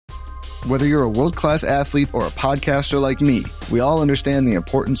Whether you're a world-class athlete or a podcaster like me, we all understand the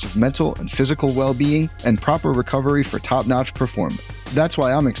importance of mental and physical well-being and proper recovery for top-notch performance. That's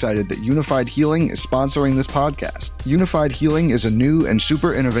why I'm excited that Unified Healing is sponsoring this podcast. Unified Healing is a new and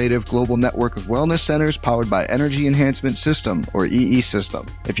super innovative global network of wellness centers powered by Energy Enhancement System, or EE System.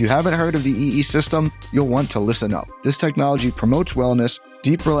 If you haven't heard of the EE System, you'll want to listen up. This technology promotes wellness,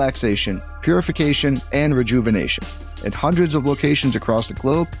 deep relaxation, purification, and rejuvenation. In hundreds of locations across the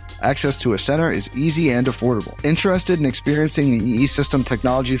globe, access to a center is easy and affordable. Interested in experiencing the EE System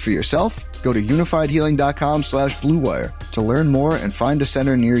technology for yourself? Go to unifiedhealing.com/bluewire to learn more and find a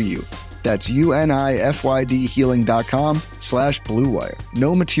center near you. That's unifydhealing.com/bluewire.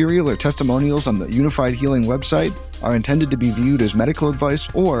 No material or testimonials on the Unified Healing website are intended to be viewed as medical advice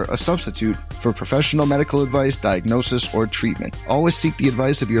or a substitute for professional medical advice, diagnosis, or treatment. Always seek the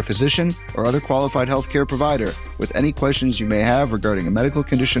advice of your physician or other qualified healthcare provider with any questions you may have regarding a medical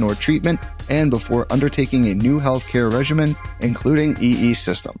condition or treatment and before undertaking a new healthcare regimen, including EE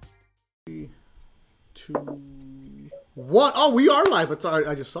System. 3, 2, 1. Oh, we are live.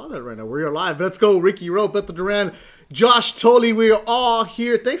 I just saw that right now. We are live. Let's go. Ricky Rowe, Beto Duran, Josh Tolley. We are all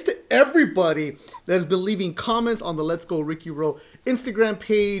here. Thanks to everybody that has been leaving comments on the Let's Go Ricky Rowe Instagram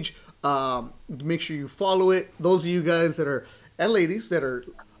page. Make sure you follow it. Those of you guys that are, and ladies that are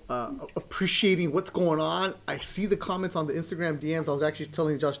appreciating what's going on. I see the comments on the Instagram DMs. I was actually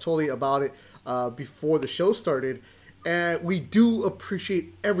telling Josh Tolley about it before the show started. And we do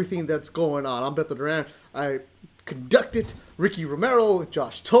appreciate everything that's going on. I'm Beto Duran. I conducted Ricky Romero,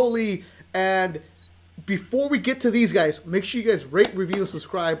 Josh Tolley, and before we get to these guys, make sure you guys rate, review, and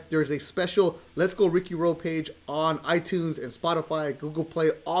subscribe. There's a special Let's Go Ricky Rowe page on iTunes and Spotify, Google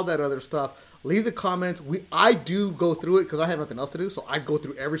Play, all that other stuff. Leave the comments. I do go through it because I have nothing else to do, so I go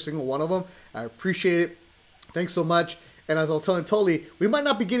through every single one of them. I appreciate it. Thanks so much. And as I was telling Tolley, we might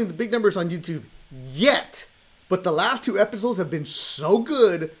not be getting the big numbers on YouTube yet, but the last 2 episodes have been so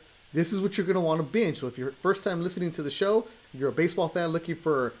good. This is what you're going to want to binge. So if you're first time listening to the show, you're a baseball fan looking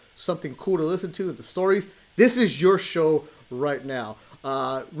for something cool to listen to and the stories, this is your show right now.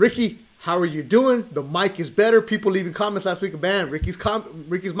 Ricky, how are you doing? The mic is better. People leaving comments last week. Man, Ricky's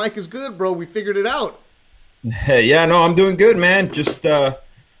mic is good, bro. We figured it out. Hey, yeah, no, I'm doing good, man. Just hang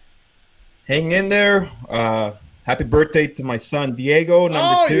in there. Happy birthday to my son, Diego,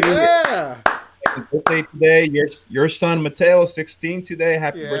 number 2. Yeah. Happy birthday today. Your son, Mateo, 16 today.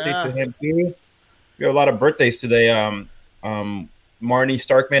 Happy birthday to him, too. We have a lot of birthdays today. Marnie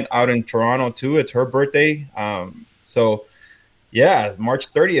Starkman out in Toronto, too. It's her birthday. So, yeah,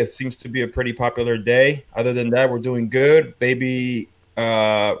 March 30th seems to be a pretty popular day. Other than that, we're doing good. Baby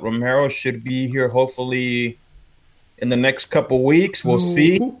Romero should be here hopefully in the next couple weeks. We'll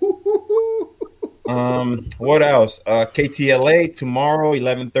see. What else? KTLA tomorrow,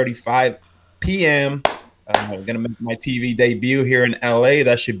 11:35 p.m. I'm gonna make my TV debut here in LA.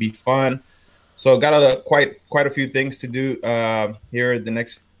 That should be fun. So got quite a few things to do here the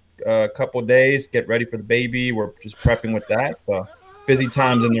next couple days. Get ready for the baby. We're just prepping with that. So busy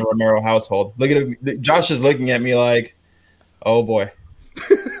times in the Romero household. Look at him. Josh is looking at me like, oh boy.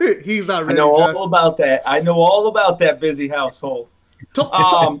 He's not ready. I know all about that. I know all about that busy household. Tony,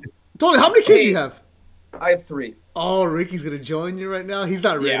 how many kids do you have? I have 3. Oh, Ricky's gonna join you right now. He's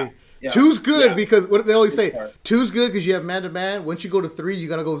not ready. Yeah. 2's good because what they always say. 2's good because you have man-to-man. Once you go to 3, you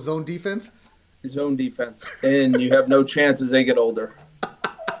gotta go zone defense. Zone defense, and you have no chance as they get older.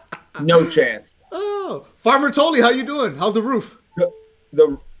 No chance. Oh, Farmer Tolley, how you doing? How's the roof?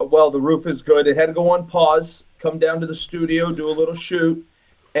 The roof is good. It had to go on pause. Come down to the studio, do a little shoot,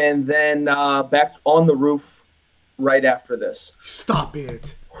 and then back on the roof right after this. Stop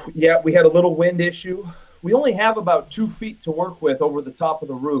it. Yeah, we had a little wind issue. We only have about 2 feet to work with over the top of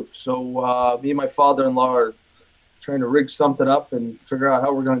the roof. So me and my father-in-law are trying to rig something up and figure out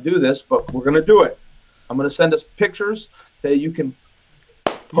how we're going to do this, but we're going to do it. I'm going to send us pictures that you can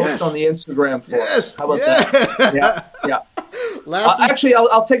post on the Instagram for us. How about that? Yeah. Actually,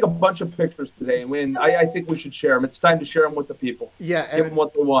 I'll take a bunch of pictures today, and I think we should share them. It's time to share them with the people. Yeah, give them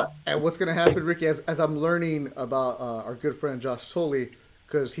what they want. And what's going to happen, Ricky, as I'm learning about our good friend Josh Tolley,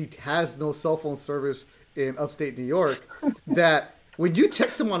 because he has no cell phone service in upstate New York, that when you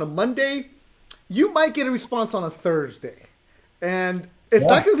text him on a Monday, you might get a response on a Thursday. And it's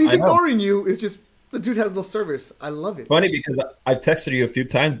not because he's ignoring you. It's just the dude has no service. I love it. Funny because I've texted you a few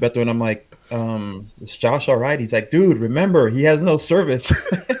times, Beto, and I'm like, is Josh all right? He's like, dude, remember, he has no service.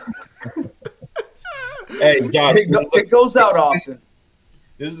 Hey, Josh. It goes out often.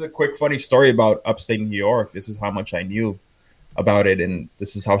 This is a quick, funny story about upstate New York. This is how much I knew. about it, and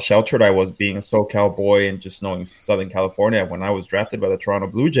this is how sheltered I was being a SoCal boy and just knowing Southern California. When I was drafted by the Toronto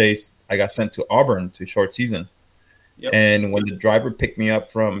Blue Jays, I got sent to Auburn to short season. Yep. And when the driver picked me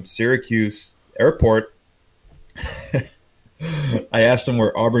up from Syracuse Airport, I asked him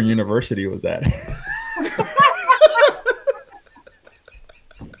where Auburn University was at.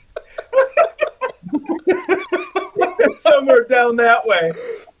 Somewhere down that way.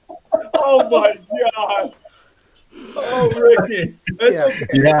 Oh my God. Oh, Ricky. That's okay.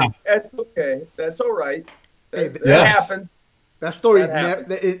 Yeah. That's okay. That's all right. That happens. That story,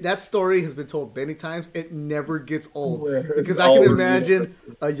 that story has been told many times. It never gets old because I can imagine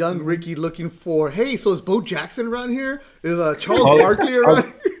a young Ricky looking for, hey, so is Bo Jackson around here? Is Charles Barkley around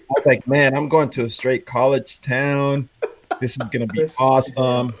here? I was like, man, I'm going to a straight college town. This is gonna be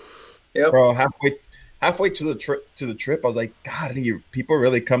awesome, bro. Halfway to the trip, I was like, God, people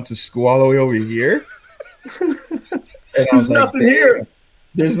really come to school all the way over here? And I was like, nothing here.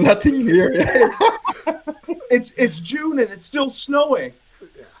 There's nothing here. It's June and it's still snowing.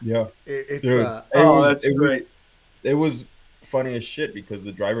 Yeah. That's great. It was funny as shit because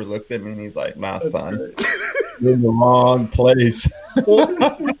the driver looked at me and he's like, nah, son, you're in the wrong place. Well,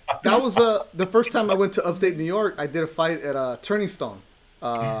 that was the first time I went to upstate New York. I did a fight at Turning Stone.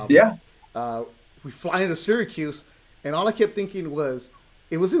 We fly into Syracuse, and all I kept thinking was,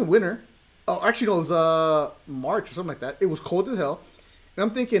 it was in winter. Oh, actually, no, it was March or something like that. It was cold as hell. And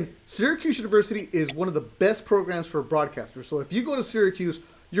I'm thinking, Syracuse University is one of the best programs for broadcasters. So if you go to Syracuse,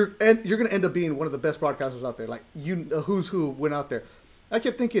 you're going to end up being one of the best broadcasters out there. Like, who's who went out there. I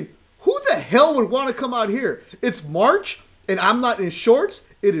kept thinking, who the hell would want to come out here? It's March, and I'm not in shorts.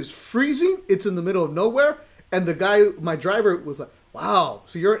 It is freezing. It's in the middle of nowhere. And the guy, my driver, was like, wow,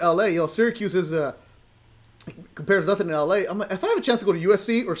 so you're in L.A. Yo, Syracuse is compares nothing to L.A. I'm like, if I have a chance to go to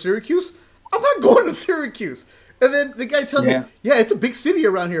USC or Syracuse, I'm not going to Syracuse. And then the guy tells me, yeah, it's a big city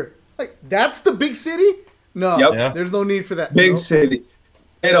around here. Like, that's the big city? No, there's no need for that. Big city.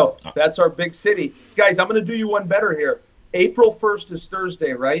 That's our big city. Guys, I'm going to do you one better here. April 1st is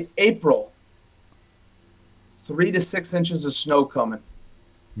Thursday, right? April. 3 to 6 inches of snow coming.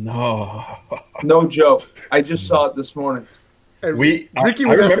 No joke. I just saw it this morning. And Ricky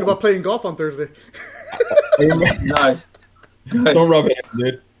was asking about playing golf on Thursday. Nice. Don't rub it in,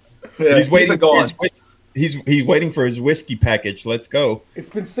 dude. Yeah, he's waiting for his whiskey package. Let's go. It's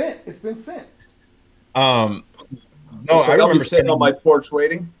been sent. No, I remember sitting on my porch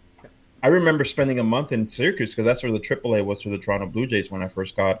waiting. I remember spending a month in Syracuse because that's where the AAA was for the Toronto Blue Jays when I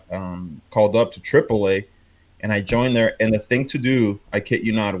first got called up to AAA, and I joined there. And the thing to do, I kid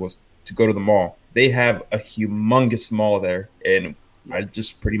you not, was to go to the mall. They have a humongous mall there, and I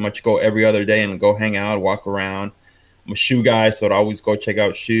just pretty much go every other day and go hang out, walk around. I'm a shoe guy, so I'd always go check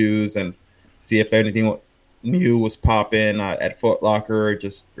out shoes and see if anything new was popping at Foot Locker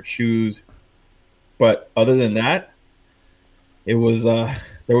just for shoes. But other than that, it was there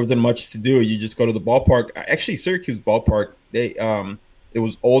wasn't much to do. You just go to the ballpark. Actually, Syracuse ballpark, it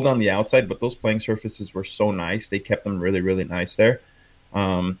was old on the outside, but those playing surfaces were so nice. They kept them really, really nice there.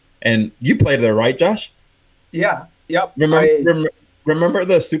 And you played there, right, Josh? Yeah. Yep. Remember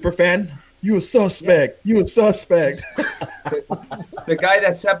the super fan? You a suspect. Yeah. You a suspect. The guy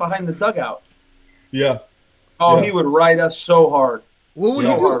that sat behind the dugout. Yeah. Oh, yeah. He would ride us so hard. What would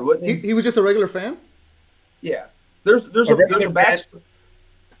he do? He was just a regular fan? Yeah. There's a backstory.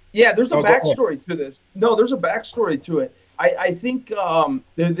 Yeah, there's a backstory to this. No, there's a backstory to it. I think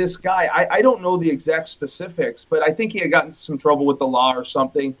this guy, I don't know the exact specifics, but I think he had gotten into some trouble with the law or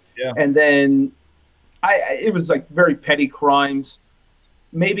something. Yeah. And then it was like very petty crimes.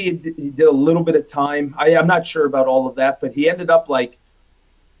 Maybe he did a little bit of time. I'm not sure about all of that, but he ended up like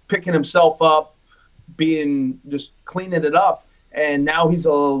picking himself up, just cleaning it up. And now he's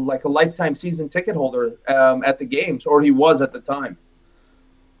a lifetime season ticket holder at the games, or he was at the time.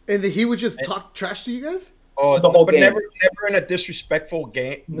 And he would just talk trash to you guys? Oh, the whole game. Never in a disrespectful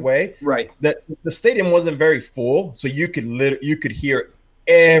way. Right. That the stadium wasn't very full, so you could hear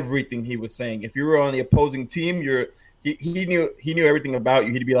everything he was saying. If you were on the opposing team, he knew everything about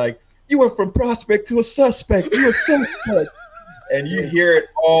you. He'd be like, "You went from prospect to a suspect. You're a suspect," and you hear it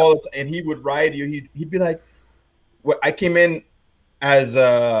all. And he would ride you. He'd be like, "Well, I came in as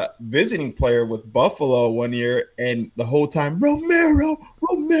a visiting player with Buffalo one year, and the whole time, Romero,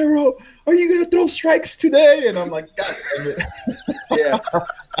 are you gonna throw strikes today?" And I'm like, God damn it. Yeah.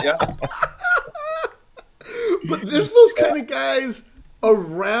 But there's those kind of guys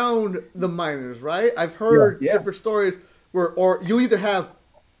around the minors, right? I've heard different stories or you either have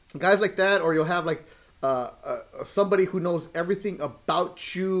guys like that, or you'll have like somebody who knows everything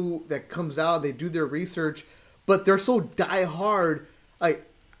about you that comes out. They do their research. but they're so diehard. Like,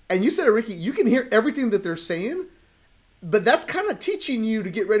 and you said it, Ricky, you can hear everything that they're saying, but that's kind of teaching you to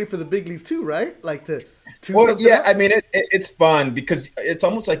get ready for the big leagues too, right? Like to well, yeah. Up. I mean, it's fun because it's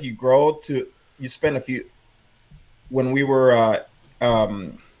almost like you grow to. You spend a few. When we were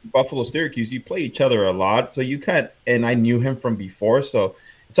Buffalo Syracuse, you play each other a lot, so you can't. And I knew him from before, so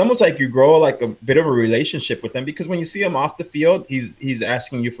it's almost like you grow like a bit of a relationship with him because when you see him off the field, he's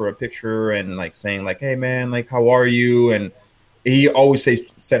asking you for a picture and like saying like, "Hey man, like how are you?" And he always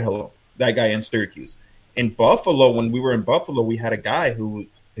said hello. That guy in Syracuse. In Buffalo, when we were in Buffalo, we had a guy who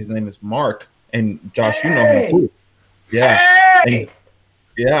his name is Mark, and Josh, you know him too. Yeah, and,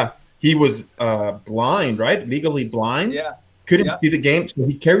 yeah. He was blind, right? Legally blind. Yeah. Couldn't see the game. So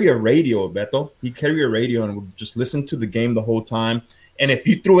he'd carry a radio, Beto. He'd carry a radio and would just listen to the game the whole time. And if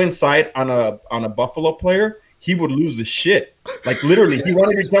he threw inside on a Buffalo player, he would lose his shit. Like literally, he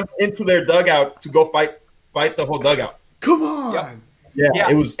wanted to jump into their dugout to go fight the whole dugout. Come on. Yep. Yeah.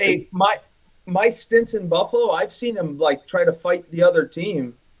 It was my stints in Buffalo, I've seen him like try to fight the other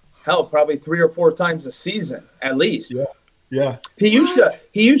team. Hell, probably 3 or 4 times a season at least. Yeah. Yeah. He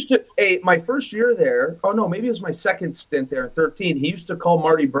used to my first year there. Oh no, maybe it was my second stint there in 13. He used to call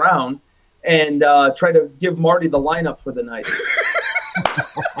Marty Brown and try to give Marty the lineup for the night.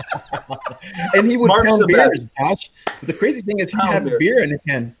 And he would pound beers, Josh. The crazy thing is he'd have a beer in his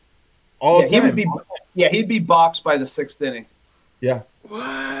hand all the time. He'd be boxed by the 6th inning. Yeah.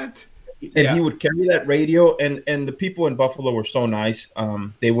 What? And he would carry that radio, and the people in Buffalo were so nice.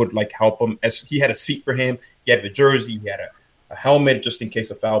 They would like help him. As he had a seat for him, he had the jersey, he had a helmet just in case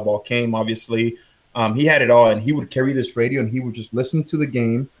a foul ball came. Obviously, he had it all, and he would carry this radio, and he would just listen to the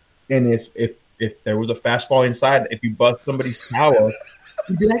game. And if there was a fastball inside, if you bust somebody's towel,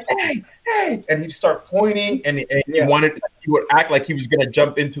 he'd be like, "Hey!" and he'd start pointing, and he would act like he was going to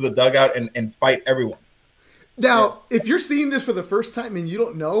jump into the dugout and fight everyone. Now, if you're seeing this for the first time and you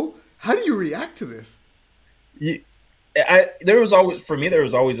don't know, how do you react to this? There was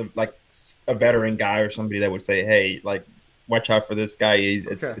always a veteran guy or somebody that would say, "Hey, like, watch out for this guy.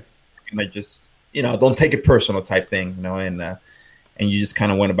 It's like just don't take it personal type thing, and you just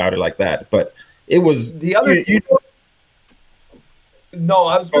kind of went about it like that." But it was the other. No,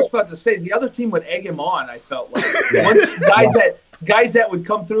 I was just about to say the other team would egg him on. I felt like guys that would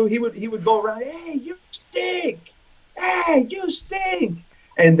come through, he would go around, "Hey, you stink! Hey, you stink!"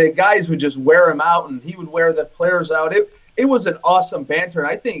 And the guys would just wear him out, and he would wear the players out. It was an awesome banter, and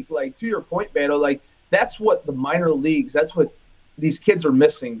I think, like to your point, Beto, like that's what the minor leagues, that's what these kids are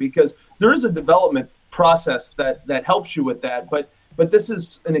missing because there is a development process that helps you with that, but this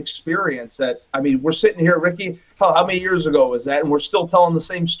is an experience that, I mean, we're sitting here, Ricky, how many years ago was that? And we're still telling the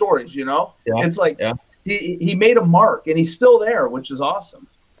same stories, Yeah. It's like he made a mark, and he's still there, which is awesome.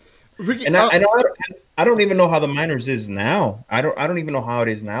 Ricky, and I don't even know how the minors is now. I don't even know how it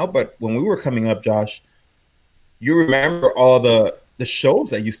is now. But when we were coming up, Josh, you remember all the shows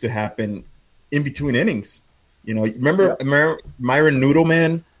that used to happen in between innings. Remember Myron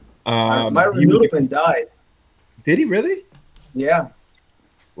Noodleman? Myron Noodleman died. Did he really? Yeah.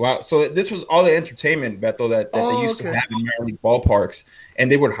 Wow. So this was all the entertainment, Beto, that they used to have in minor league ballparks,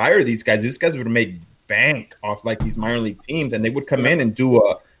 and they would hire these guys. These guys would make bank off like these minor league teams, and they would come in and do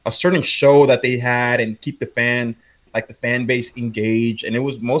a certain show that they had and keep the fan base engaged. And it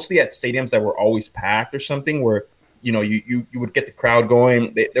was mostly at stadiums that were always packed or something where, you would get the crowd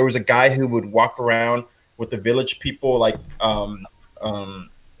going. There was a guy who would walk around with the village people like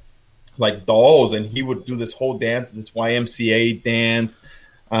dolls, and he would do this whole dance, this YMCA dance.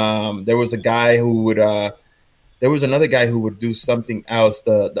 There was a guy who would there was another guy who would do something else,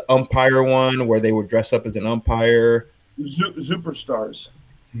 the umpire one where they would dress up as an umpire. Superstars.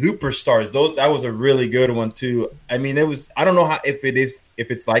 That was a really good one too. I mean, I don't know if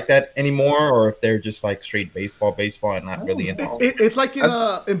it's like that anymore, or if they're just like straight baseball and not really into it. It's like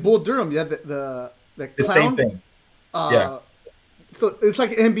in Bull Durham, the same thing. So it's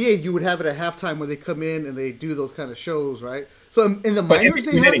like NBA. You would have it at halftime when they come in and they do those kind of shows, right? So in the minors,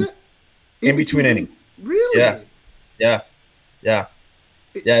 they have it in between inning. Really? Yeah.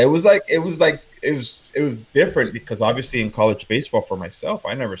 It was different because obviously in college baseball for myself,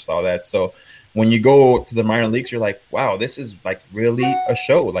 I never saw that. So when you go to the minor leagues, you're like, wow, this is like really a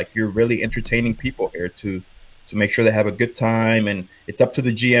show. Like you're really entertaining people here to make sure they have a good time. And it's up to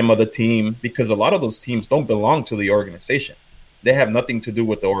the GM of the team because a lot of those teams don't belong to the organization. They have nothing to do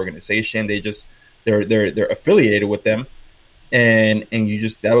with the organization. They're affiliated with them. And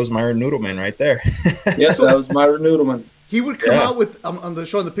that was Myron Noodleman right there. Yes, that was Myron Noodleman. He would come out with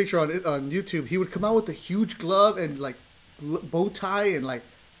showing the picture on YouTube. He would come out with a huge glove and like bow tie and like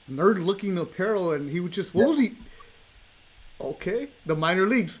nerd-looking apparel, and he would just what was he? Okay, the minor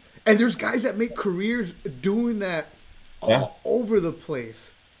leagues, and there's guys that make careers doing that all over the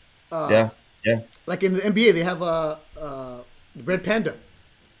place. Yeah. Like in the NBA, they have a Red Panda,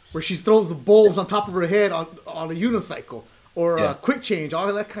 where she throws the bowls on top of her head on a unicycle, or a quick change,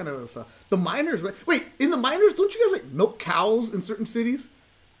 all that kind of stuff. The minors, right? Wait, in the minors, don't you guys like milk cows in certain cities?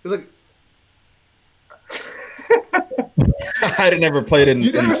 It's like I never played in.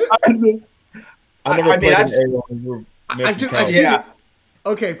 You never. I never played in area where you were milking I've cows. seen it.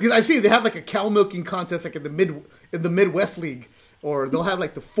 Okay, because I've seen they have like a cow milking contest like in the Midwest League, or they'll have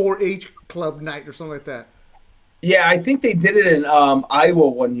like the 4-H club night or something like that. Yeah, I think they did it in Iowa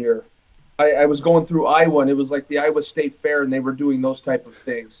one year. I was going through Iowa, and it was like the Iowa State Fair, and they were doing those type of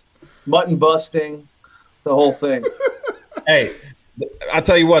things. Mutton busting, the whole thing. Hey, I'll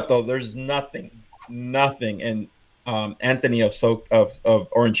tell you what, though. There's nothing. And Anthony of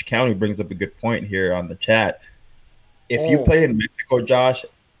Orange County brings up a good point here on the chat. If you played in Mexico, Josh,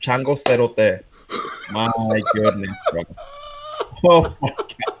 chango cerote. My goodness, bro. Oh, my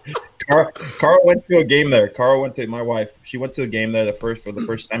God. Carl went to a game there. My wife, she went to a game there for the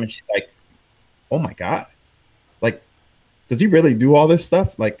first time, and she's like, oh, my God. Like, does he really do all this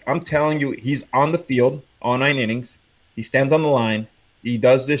stuff? Like, I'm telling you, he's on the field, all 9 innings. He stands on the line. He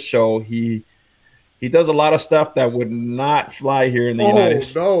does this show. He does a lot of stuff that would not fly here in the United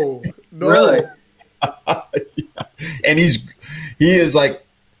States. No. Really? And he is like,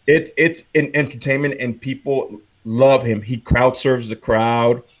 it's an entertainment, and people love him. He crowd serves the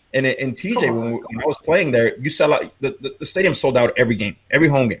crowd. And in TJ, when I was playing there, you sell out. The stadium sold out every game, every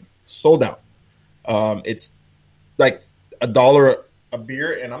home game, sold out. It's like $1 a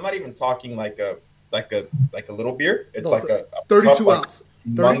beer, and I'm not even talking like a little beer. It's like a 32 cup, ounce.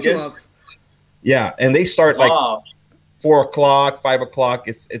 Like 32 ounce. Yeah, and they start like 4 o'clock, 5 o'clock.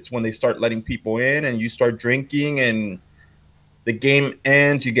 It's when they start letting people in, and you start drinking, and the game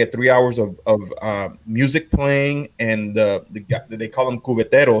ends. You get 3 hours of music playing, and they call them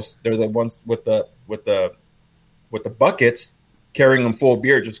cubeteros. They're the ones with the buckets, carrying them full of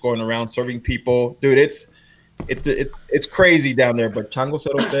beer, just going around serving people. Dude, it's crazy down there. But Chango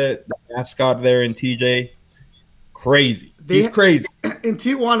Cerote, the mascot there in TJ, crazy. He's crazy. In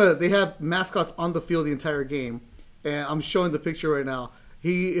Tijuana, they have mascots on the field the entire game, and I'm showing the picture right now.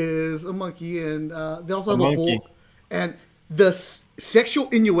 He is a monkey, and they also have a bull. And the sexual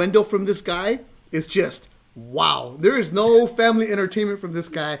innuendo from this guy is just wow. There is no family entertainment from this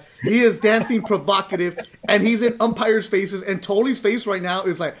guy. He is dancing provocative, and he's in umpires' faces. And Tolly's face right now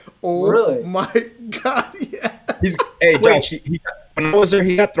is like, oh really? My God, yeah. Josh, when I was there,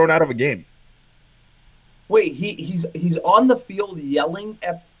 he got thrown out of a game. Wait, he's on the field yelling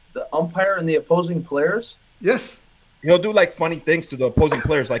at the umpire and the opposing players? Yes. He'll do like funny things to the opposing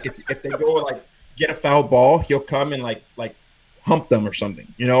players. Like if they go like get a foul ball, he'll come and like hump them or something,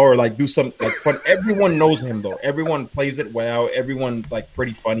 or like do some like fun. Everyone knows him though. Everyone plays it well. Everyone's like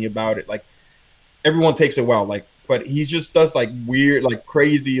pretty funny about it. Like everyone takes it well. Like, but he just does like weird, like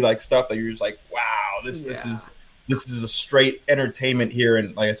crazy, like stuff that you're just like, wow, this is a straight entertainment here.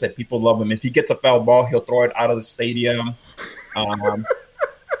 And like I said, people love him. If he gets a foul ball, he'll throw it out of the stadium.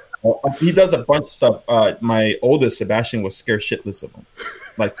 He does a bunch of stuff. My oldest, Sebastian, was scared shitless of him.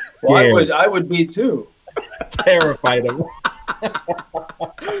 Like, I would be too. Terrified of him.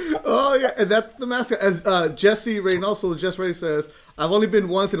 Oh yeah, and that's the mascot. As Jesse Reynoso, Jess Ray says, I've only been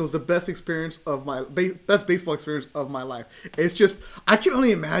once, and it was the best experience of my best baseball experience of my life. It's just I can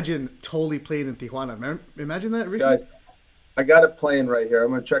only imagine Tolly playing in Tijuana. Imagine that, Ricky? Guys, I got it playing right here.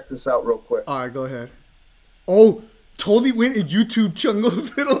 I'm gonna check this out real quick. All right, go ahead. Oh, Tolly went in YouTube Chungo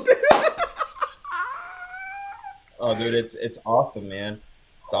Fiddle. Oh, dude, it's awesome, man.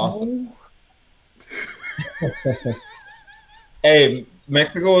 It's awesome. Hey,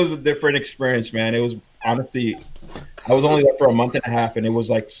 Mexico was a different experience, man. It was honestly, I was only there for a month and a half, and it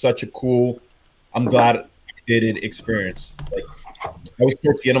was like such a cool, I'm glad I did it experience. Like, I was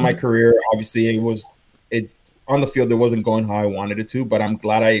towards the end of my career. Obviously, it on the field, it wasn't going how I wanted it to, but I'm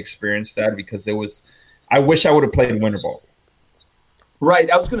glad I experienced that because I wish I would have played winter ball. Right.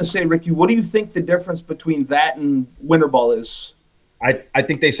 I was going to say, Ricky, what do you think the difference between that and winter ball is? I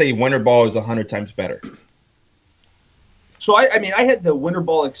think they say winter ball is 100 times better. So, I mean, I had the winter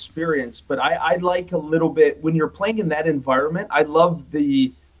ball experience, but I like a little bit when you're playing in that environment. I love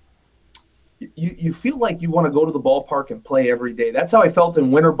you feel like you want to go to the ballpark and play every day. That's how I felt in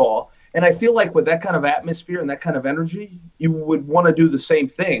winter ball. And I feel like with that kind of atmosphere and that kind of energy, you would want to do the same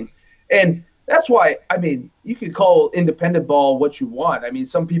thing. And that's why, I mean, you could call independent ball what you want. I mean,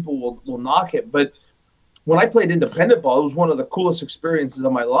 some people will knock it, but when I played independent ball, it was one of the coolest experiences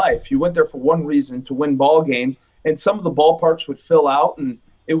of my life. You went there for one reason, to win ball games, and some of the ballparks would fill out, and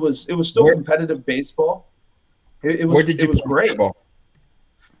it was still competitive baseball. Where did you was play great. ball?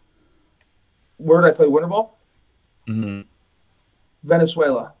 Where did I play winter ball? Mm-hmm.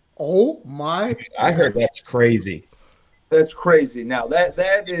 Venezuela. Oh my! I heard that's crazy. That's crazy. Now that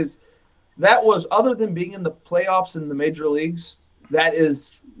was, other than being in the playoffs in the major leagues, that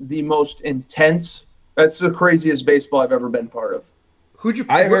is the most intense. That's the craziest baseball I've ever been part of. Who'd you?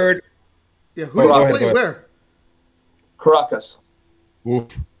 I heard. Yeah, who did you play? Where? Caracas.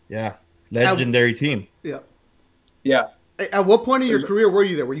 Oof. Yeah, legendary team. Yeah. Yeah. At what point in your career were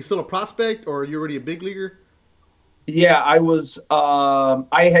you there? Were you still a prospect, or are you already a big leaguer? Yeah, I was.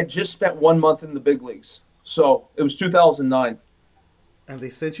 I had just spent 1 month in the big leagues, so it was 2009. And they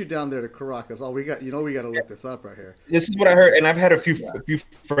sent you down there to Caracas. Oh, we got to look this up right here. This is what I heard, and I've had a few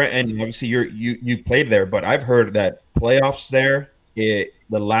friends, and obviously you played there, but I've heard that playoffs there, the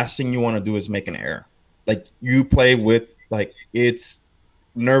last thing you want to do is make an error. Like, you play with, like, it's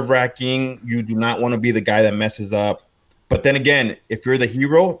nerve-wracking. You do not want to be the guy that messes up. But then again, if you're the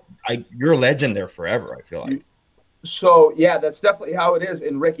hero, you're a legend there forever, I feel like. So, yeah, that's definitely how it is.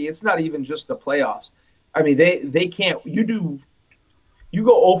 And, Ricky, it's not even just the playoffs. I mean, they can't – you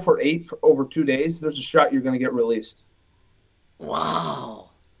go 0 for 8 for over 2 days, there's a shot you're going to get released. Wow.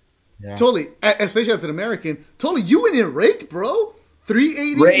 Yeah. Totally, especially as an American. Totally, you went in raked, bro.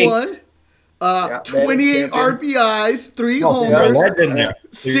 381, 28 RBIs, 3 homers,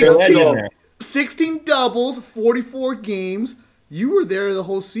 16 doubles, 44 games. You were there the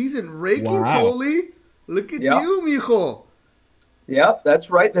whole season, raking, Totally. Look at you, mijo. Yep, that's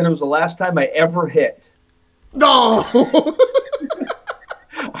right. Then it was the last time I ever hit. No.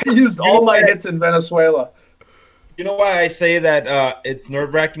 I used all my hits in Venezuela. You know why I say that it's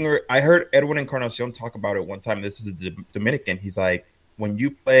nerve-wracking? I heard Edwin Encarnacion talk about it one time. This is a Dominican. He's like, when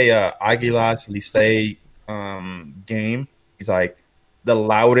you play Águilas Licey game, he's like, the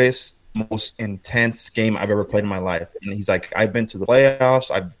loudest, most intense game I've ever played in my life. And he's like, I've been to the playoffs.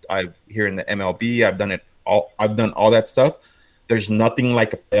 I've here in the MLB. I've done it all. I've done all that stuff. There's nothing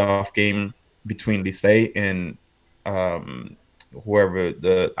like a playoff game between Licey and whoever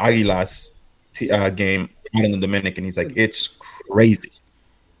the Águilas game out in the Dominican. He's like, it's crazy.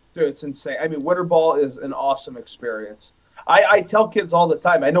 Dude, it's insane. I mean, winter ball is an awesome experience. I tell kids all the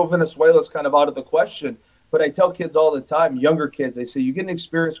time, I know Venezuela's kind of out of the question, but I tell kids all the time, younger kids, they say, you get an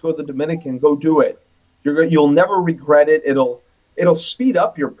experience, go to the Dominican, go do it. You'll never regret it. It'll speed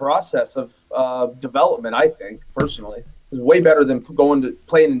up your process of development, I think, personally. It's way better than going to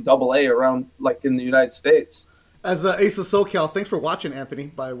playing in AA around like in the United States. As Ace of SoCal, thanks for watching, Anthony,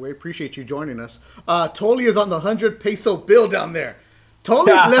 by the way. Appreciate you joining us. Totally is on the 100 peso bill down there.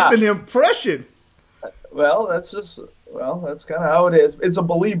 Totally left an impression. Well, that's kind of how it is. It's a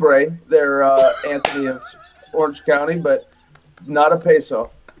Bolibre there, Anthony of Orange County, but not a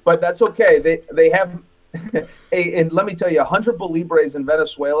peso. But that's okay. They have and let me tell you, 100 Bolibres in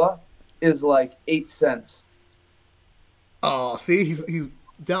Venezuela is like 8 cents. Oh, see, he's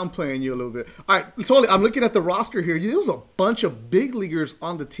downplaying you a little bit. All right, totally. I'm looking at the roster here. There was a bunch of big leaguers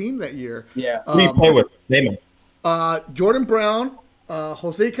on the team that year. Yeah. Who do you play with? Name them. Jordan Brown,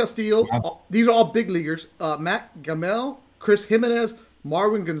 Jose Castillo. Wow. These are all big leaguers. Matt Gamel, Chris Jimenez,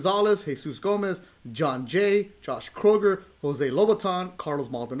 Marwin Gonzalez, Jesus Gomez, John Jay, Josh Kroger, Jose Lobaton, Carlos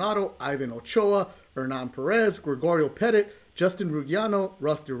Maldonado, Ivan Ochoa, Hernan Perez, Gregorio Pettit, Justin Rugiano,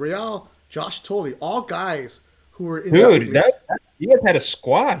 Rusty Real, Josh Toley. All guys who were in the you guys had a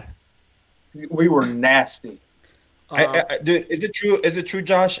squad. We were nasty. Dude, is it true? Is it true,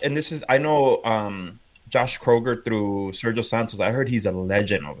 Josh? And this is, I know Josh Kroger through Sergio Santos. I heard he's a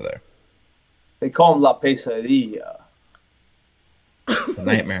legend over there. They call him La Pesadilla. The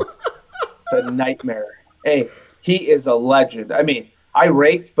nightmare. The nightmare. Hey, he is a legend. I mean, I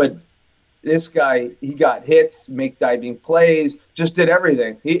raked, but this guy, he got hits, make diving plays, just did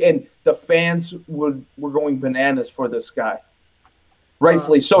everything. And the fans were going bananas for this guy.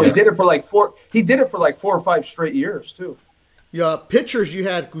 Rightfully so. Yeah. He did it for like 4 or 5 straight years too. Yeah, pitchers you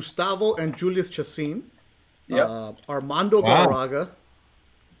had Gustavo and Julius Chacin. Yeah. Armando Galarraga.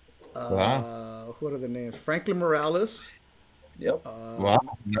 What are the names? Franklin Morales. Yep.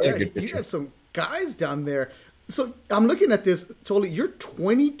 You had some guys down there. So I'm looking at this. Totally, you're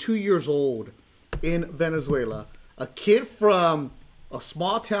 22 years old in Venezuela, a kid from a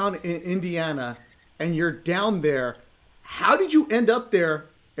small town in Indiana, and you're down there. How did you end up there,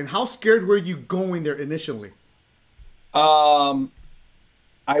 and how scared were you going there initially? I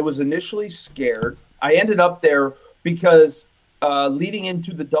was initially scared. I ended up there because leading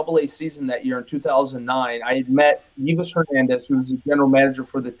into the AA season that year in 2009, I had met Yves Hernandez, who was the general manager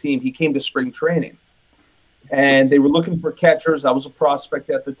for the team. He came to spring training, and they were looking for catchers. I was a prospect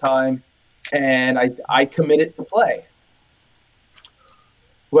at the time, and I committed to play.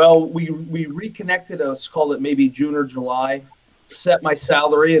 Well, we reconnected, let's call it maybe June or July, set my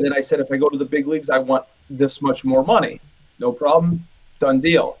salary, and then I said, if I go to the big leagues, I want this much more money. No problem. Done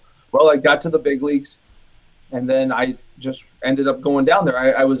deal. Well, I got to the big leagues, and then I just ended up going down there.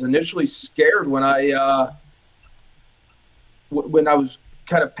 I was initially scared when I was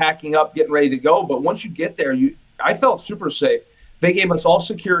kind of packing up, getting ready to go. But once you get there, I felt super safe. They gave us all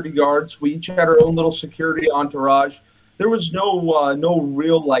security guards. We each had our own little security entourage. There was no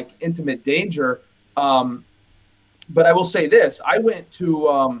real like intimate danger. But I will say this: I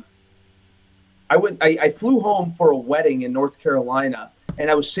flew home for a wedding in North Carolina, and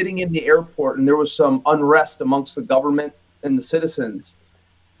I was sitting in the airport, and there was some unrest amongst the government and the citizens,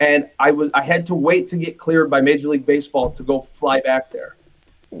 and I had to wait to get cleared by Major League Baseball to go fly back there.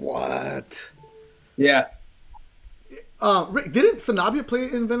 What? Yeah. Rick, didn't Sanabria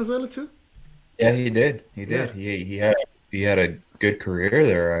play in Venezuela too? Yeah, he did. He did. Yeah. He had a good career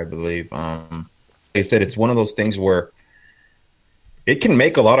there, I believe. Like I said, it's one of those things where it can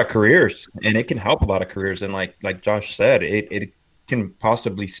make a lot of careers and it can help a lot of careers. And like Josh said, it can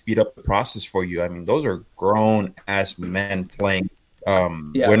possibly speed up the process for you. I mean, those are grown ass men playing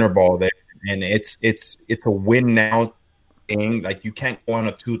winter ball there, and it's a win now thing. Like, you can't go on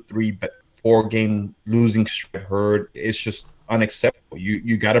a 2-3-4 game losing streak herd. It's just unacceptable.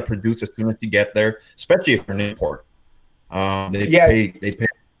 You got to produce as soon as you get there, especially if you're an import. They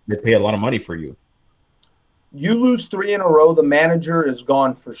pay a lot of money for you. You lose 3 in a row, the manager is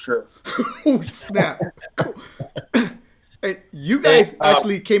gone for sure. Oh, snap. Cool. And you guys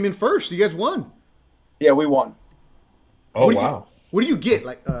actually came in first. You guys won. Yeah, we won. Oh, wow. What do you get?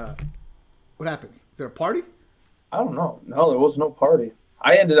 Like, what happens? Is there a party? I don't know. No, there was no party.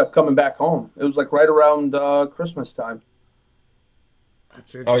 I ended up coming back home. It was like right around Christmas time.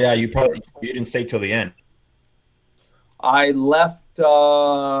 That's it. Oh, yeah, you didn't stay till the end. I left.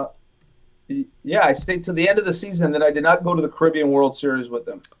 I stayed to the end of the season. Then I did not go to the Caribbean World Series with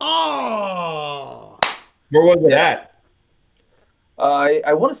them. Oh, where was it at?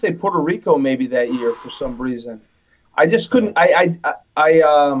 I want to say Puerto Rico maybe that year for some reason. I just couldn't.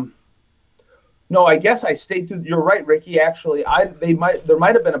 No, I guess I stayed through. You're right, Ricky. Actually, there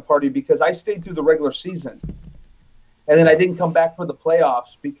might have been a party because I stayed through the regular season, and then I didn't come back for the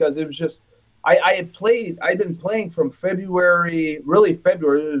playoffs because it was just. I'd been playing from February. It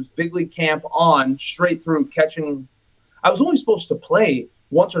was big league camp on straight through catching. I was only supposed to play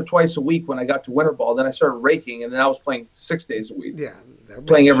once or twice a week when I got to winter ball. Then I started raking, and then I was playing 6 days a week. Yeah,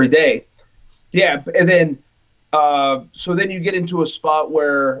 playing every day. Yeah, and then so then you get into a spot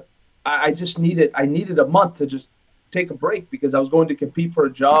where I needed a month to just take a break because I was going to compete for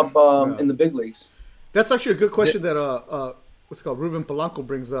a job in the big leagues. That's actually a good question that what's it called, Ruben Polanco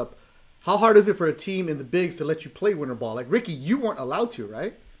brings up. How hard is it for a team in the bigs to let you play winter ball? Like, Ricky, you weren't allowed to,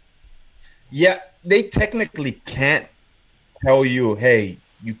 right? Yeah, they technically can't tell you, hey,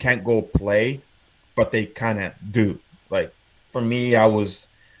 you can't go play, but they kind of do. Like, for me, I was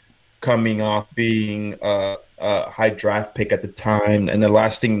coming off being a high draft pick at the time, and the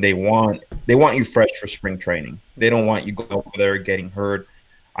last thing they want you fresh for spring training. They don't want you going over there getting hurt.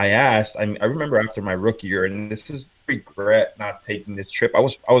 I remember after my rookie year, and this is regret not taking this trip.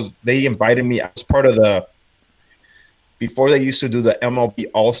 They invited me. I was part of before they used to do the MLB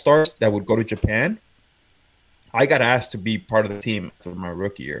All-Stars that would go to Japan. I got asked to be part of the team for my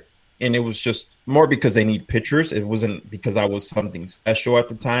rookie year. And it was just more because they need pitchers. It wasn't because I was something special at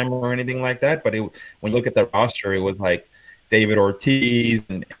the time or anything like that. But when you look at the roster, it was like David Ortiz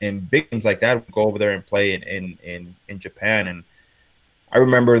and big teams like that would go over there and play in Japan. And I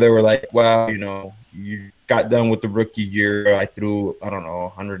remember they were like, well, you got done with the rookie year. I threw,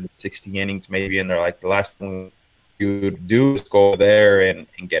 160 innings maybe. And they're like, the last thing you would do is go there and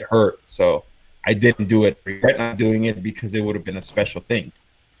get hurt. So I didn't do it. I regret not doing it because it would have been a special thing.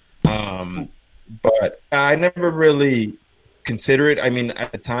 But I never really considered it. I mean,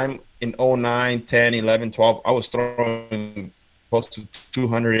 at the time in 09, 10, 11, 12, I was throwing close to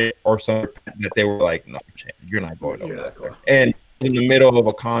 200 or something that they were like, no, you're not going over there. And in the middle of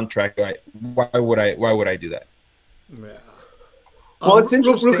a contract, why would I do that? Yeah. Well, it's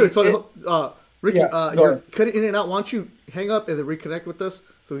interesting. Ricky, you're cutting in and out. Why don't you hang up and then reconnect with us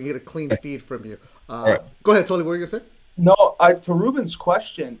so we can get a clean feed from you? Right. Go ahead, Tony. What were you going to say? No, to Ruben's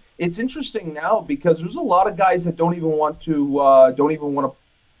question, it's interesting now because there's a lot of guys that don't even want to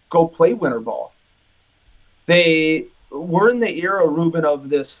go play winter ball. They we're in the era, Ruben, of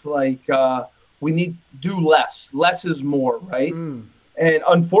this like we need to do less. Less is more, right? And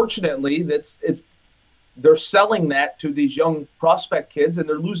unfortunately, they're selling that to these young prospect kids, and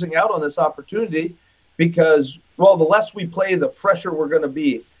they're losing out on this opportunity because, well, the less we play, the fresher we're going to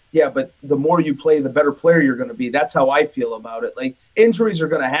be. Yeah, but the more you play, the better player you're going to be. That's how I feel about it. Like, injuries are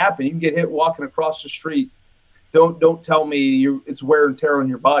going to happen. You can get hit walking across the street. Don't tell me it's wear and tear on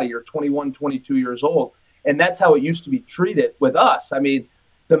your body. You're 21, 22 years old. And that's how it used to be treated with us. I mean,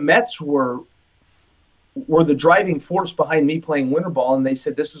 the Mets were the driving force behind me playing winter ball, and they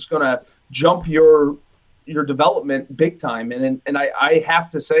said this is going to jump your development big time. And I have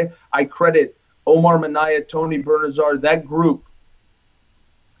to say, I credit Omar Minaya, Tony Bernazar, that group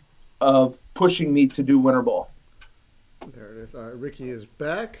of pushing me to do winter ball. There it is. All right, Ricky is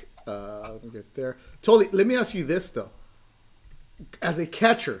back. Let me get there. Totally. Let me ask you this though: as a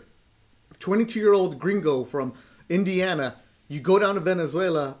catcher, 22-year-old gringo from Indiana, you go down to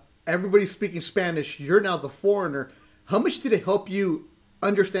Venezuela. Everybody's speaking Spanish. You're now the foreigner. How much did it help you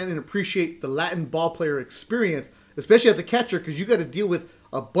understand and appreciate the Latin ball player experience, especially as a catcher, because you got to deal with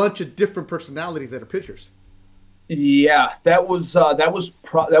a bunch of different personalities that are pitchers? Yeah, that was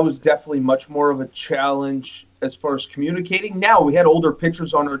definitely much more of a challenge as far as communicating. Now we had older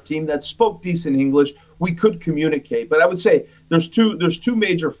pitchers on our team that spoke decent English. We could communicate, but I would say there's two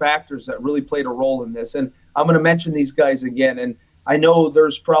major factors that really played a role in this. And I'm going to mention these guys again. And I know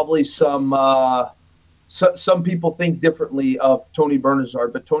there's probably some people think differently of Tony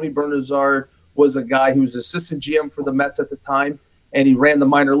Bernazar, but Tony Bernazar was a guy who was assistant GM for the Mets at the time, and he ran the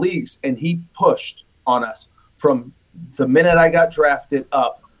minor leagues, and he pushed on us from the minute I got drafted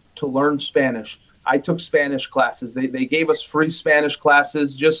up to learn Spanish. I took Spanish classes. They gave us free Spanish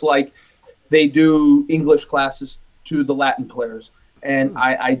classes, just like they do English classes to the Latin players. And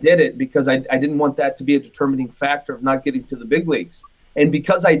I did it because I didn't want that to be a determining factor of not getting to the big leagues. And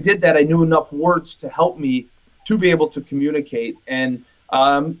because I did that, I knew enough words to help me to be able to communicate. And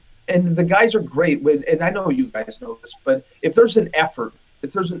the guys are great. And I know you guys know this, but if there's an effort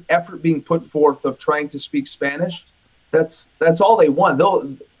being put forth of trying to speak Spanish, that's all they want.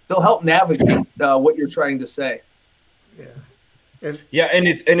 They'll help navigate what you're trying to say. And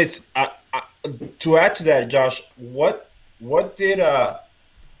it's to add to that, Josh. What did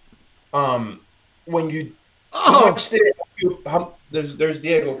when you there's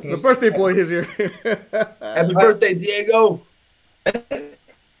Diego. The birthday boy is here. Happy birthday, Diego.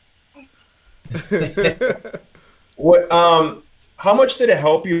 How much did it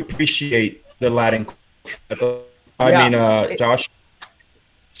help you appreciate the Latin culture? Josh.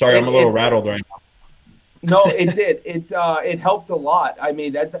 Sorry, I'm a little rattled right now. No, it did. It helped a lot. I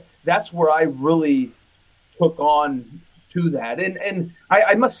mean, that's where I really took on to that. And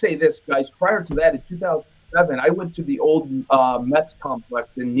I must say this, guys. Prior to that, in 2007, I went to the old Mets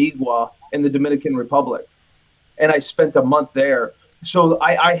complex in Nigua in the Dominican Republic, and I spent a month there. So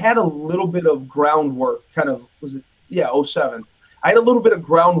I had a little bit of groundwork. 07. I had a little bit of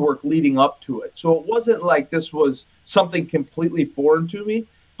groundwork leading up to it. So it wasn't like this was something completely foreign to me,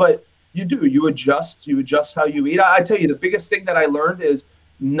 but you adjust how you eat. I tell you, the biggest thing that I learned is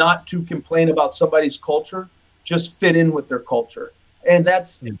not to complain about somebody's culture, just fit in with their culture. And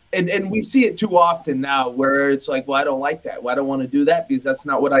and we see it too often now where it's like, well, I don't like that. Well, I don't want to do that because that's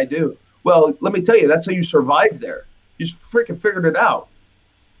not what I do. Well, let me tell you, that's how you survive there. You just freaking figured it out.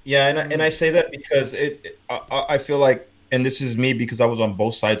 Yeah. And I say that because I feel like, and this is me because I was on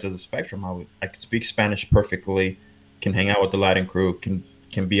both sides of the spectrum. I could speak Spanish perfectly, can hang out with the Latin crew, can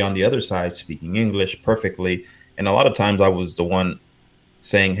be on the other side speaking English perfectly. And a lot of times I was the one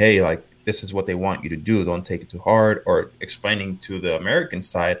saying, hey, like, this is what they want you to do. Don't take it too hard. Or explaining to the American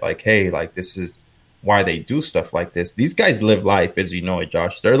side, like, hey, like, this is why they do stuff like this. These guys live life, as you know it,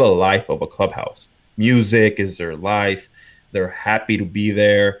 Josh. They're the life of a clubhouse. Music is their life. They're happy to be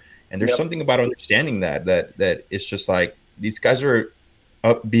there. And there's something about understanding that it's just like, these guys are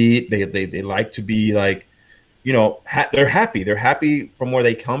upbeat. They like to be like, they're happy. They're happy from where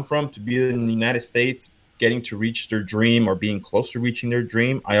they come from to be in the United States, getting to reach their dream or being close to reaching their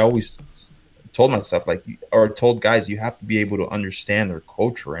dream. I always told myself told guys, you have to be able to understand their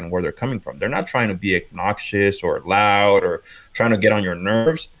culture and where they're coming from. They're not trying to be obnoxious or loud or trying to get on your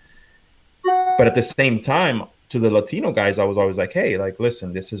nerves. But at the same time, to the Latino guys, I was always like, hey, like,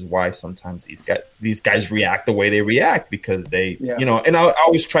 listen, this is why sometimes these guys react the way they react because they, and I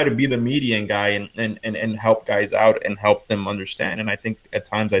always try to be the median guy and help guys out and help them understand. And I think at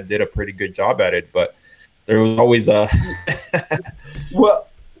times I did a pretty good job at it, but there was always a. Well,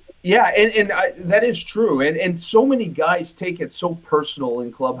 yeah, and that is true. And so many guys take it so personal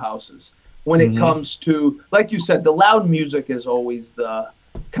in clubhouses. when it comes to, like you said, the loud music is always the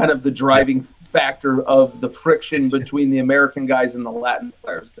kind of the driving factor of the friction between the American guys and the Latin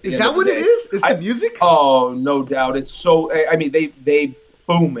players. Is that what it is? Is the music? Oh, no doubt. It's so, I mean, they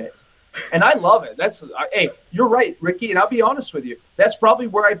boom it. And I love it. Hey, you're right, Ricky, and I'll be honest with you. That's probably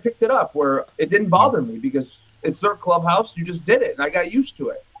where I picked it up, where it didn't bother me because it's their clubhouse. You just did it, and I got used to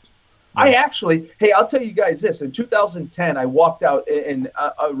it. I actually, hey, I'll tell you guys this. In 2010, I walked out and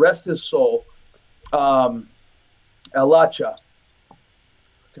rest his soul, Alacha.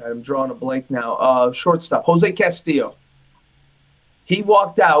 God, I'm drawing a blank now. Shortstop, Jose Castillo. He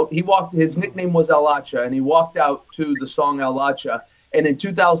walked out. His nickname was Alacha, and he walked out to the song Alacha. And in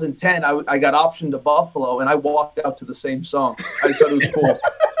 2010, I got optioned to Buffalo, and I walked out to the same song. I just thought it was cool.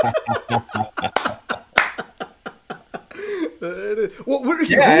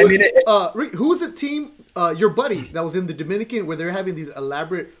 Who was the team, your buddy, that was in the Dominican, where they're having these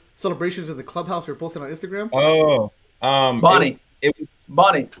elaborate celebrations in the clubhouse? You're posting on Instagram. Bonnie.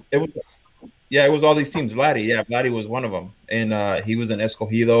 Bonnie. It was all these teams. Vladdy, Vladdy was one of them, and he was in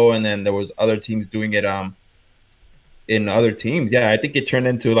Escogido, and then there was other teams doing it. In other teams, I think it turned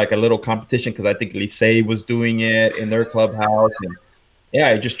into like a little competition because I think Licey was doing it in their clubhouse, and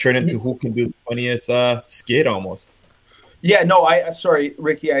it just turned into who can do the funniest skit almost. Yeah, no, sorry,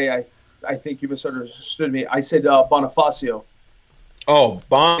 Ricky, I think you misunderstood me. I said Bonifacio. Oh,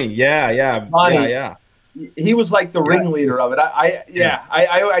 Bonnie, Bonnie. Yeah. He was like the ringleader of it.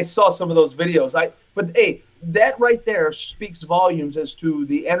 I saw some of those videos. But hey, that right there speaks volumes as to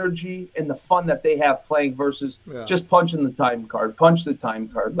the energy and the fun that they have playing versus just punching the time card. Punch the time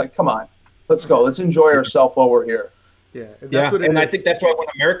card. Like, come on, let's go. Let's enjoy ourselves while we're here. And I think that's why when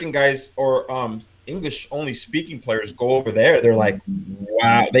American guys or English only speaking players go over there, they're like,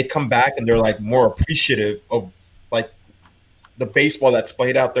 wow. They come back and they're like more appreciative of like the baseball that's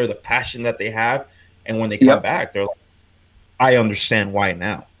played out there, the passion that they have. And when they come back, they're like, I understand why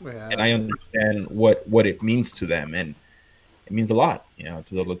now, and I understand what it means to them, and it means a lot, to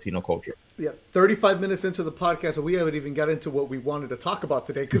the Latino culture. 35 minutes into the podcast, and we haven't even got into what we wanted to talk about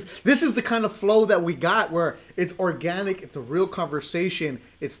today, because this is the kind of flow that we got, where it's organic, it's a real conversation,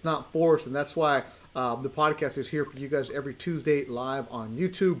 it's not forced, and that's why the podcast is here for you guys every Tuesday live on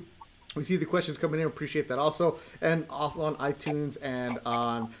YouTube. We see the questions coming in. Appreciate that also. And also on iTunes and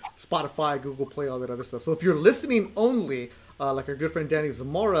on Spotify, Google Play, all that other stuff. So if you're listening only, like our good friend Danny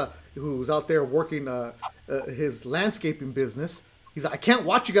Zamora, who's out there working his landscaping business, he's like, I can't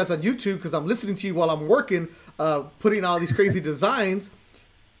watch you guys on YouTube because I'm listening to you while I'm working, putting all these crazy designs.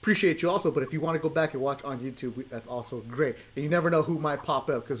 Appreciate you also, but if you want to go back and watch on YouTube, that's also great. And you never know who might pop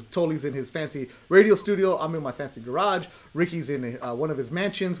up, because Toli's in his fancy radio studio. I'm in my fancy garage. Ricky's in one of his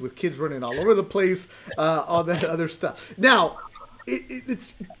mansions with kids running all over the place, all that other stuff. Now,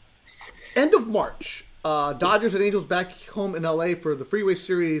 it's end of March. Dodgers and Angels back home in LA for the Freeway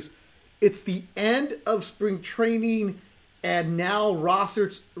Series. It's the end of spring training, and now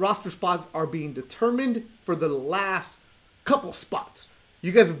roster spots are being determined for the last couple spots.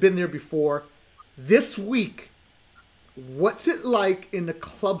 You guys have been there before. This week, what's it like in the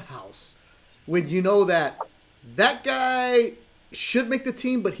clubhouse when you know that guy should make the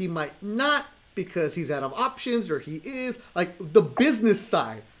team, but he might not because he's out of options, or he is? Like, the business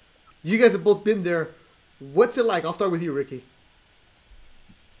side. You guys have both been there. What's it like? I'll start with you, Ricky.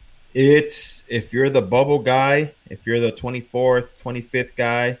 It's, if you're the bubble guy, if you're the 24th, 25th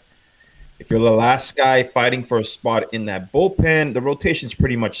guy, if you're the last guy fighting for a spot in that bullpen, the rotation's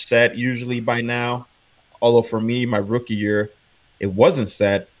pretty much set usually by now. Although for me, my rookie year, it wasn't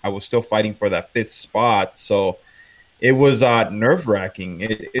set. I was still fighting for that fifth spot. So it was nerve-wracking.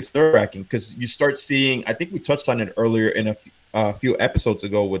 It's nerve-wracking because you start seeing, I think we touched on it earlier in a few episodes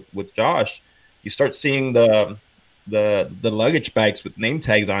ago with Josh. You start seeing the luggage bags with name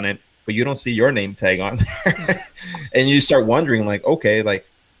tags on it, but you don't see your name tag on there. And you start wondering, like, okay, like,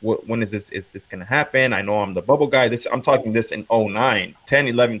 when is this going to happen? I know I'm the bubble guy. I'm talking this in 09, 10,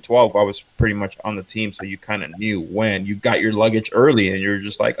 11, 12. I was pretty much on the team, so you kind of knew when you got your luggage early, and you're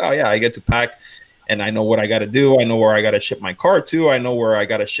just like, oh, yeah, I get to pack, and I know what I got to do. I know where I got to ship my car to. I know where I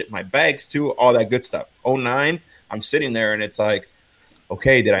got to ship my bags to, all that good stuff. 09, I'm sitting there, and it's like,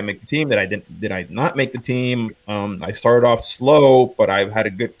 okay, did I make the team? Did I not make the team? I started off slow, but I've had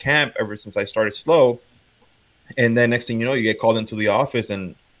a good camp ever since I started slow. And then next thing you know, you get called into the office,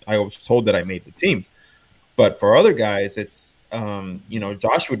 and I was told that I made the team. But for other guys, it's,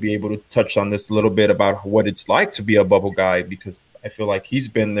 Josh would be able to touch on this a little bit about what it's like to be a bubble guy, because I feel like he's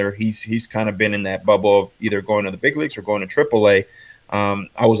been there. He's kind of been in that bubble of either going to the big leagues or going to AAA.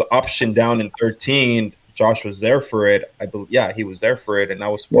 I was optioned down in 13. Josh was there for it. I believe, he was there for it. And I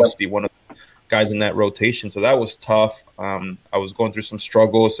was supposed to be one of guys in that rotation. So that was tough. I was going through some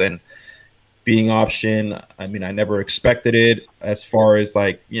struggles, and being option, I mean, I never expected it as far as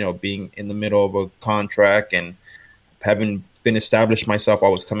like, being in the middle of a contract and having been established myself. I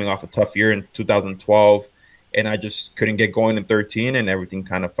was coming off a tough year in 2012, and I just couldn't get going in 13, and everything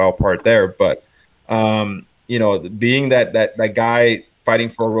kind of fell apart there. But, being that guy fighting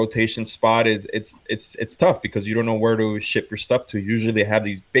for a rotation spot it's tough because you don't know where to ship your stuff to. Usually they have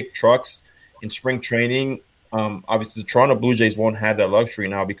these big trucks in spring training. Obviously the Toronto Blue Jays won't have that luxury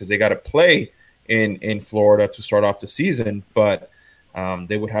now because they got to play in Florida to start off the season. But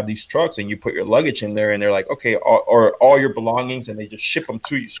they would have these trucks, and you put your luggage in there, and they're like, okay, or all your belongings, and they just ship them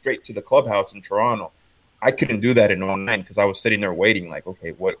to you straight to the clubhouse in Toronto. I couldn't do that in 09 because I was sitting there waiting, like,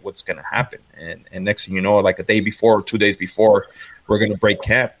 okay, what's going to happen? And next thing you know, like a day before or 2 days before we're going to break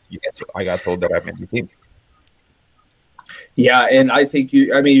camp, I got told that I made the team. Yeah, and I think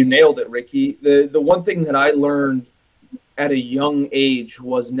you nailed it, Ricky. The one thing that I learned at a young age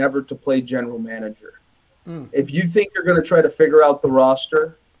was never to play general manager. If you think you're going to try to figure out the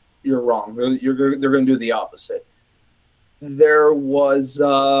roster, you're wrong. They're going to do the opposite. There was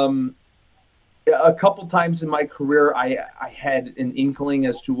a couple times in my career, I had an inkling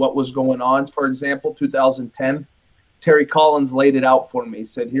as to what was going on. For example, 2010, Terry Collins laid it out for me. He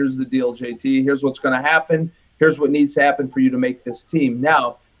said, here's the deal, JT. Here's what's going to happen. Here's what needs to happen for you to make this team.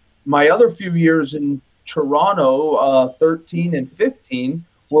 Now, my other few years in Toronto, 13 and 15,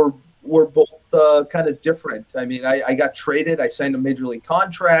 were both kind of different. I mean, I got traded. I signed a major league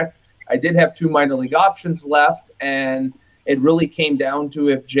contract. I did have 2 minor league options left, and it really came down to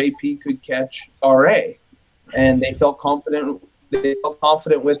if JP could catch RA, and they felt confident. They felt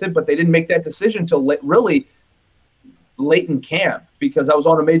confident with it, but they didn't make that decision until really late in camp because I was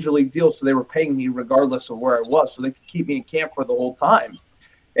on a major league deal, so they were paying me regardless of where I was, so they could keep me in camp for the whole time.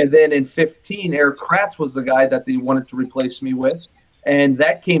 And then in 15, Eric Kratz was the guy that they wanted to replace me with, and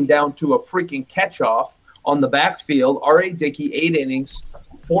that came down to a freaking catch-off on the backfield. R.A. Dickey, 8 innings,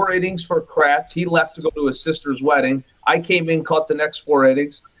 4 innings for Kratz. He left to go to his sister's wedding. I came in, caught the next 4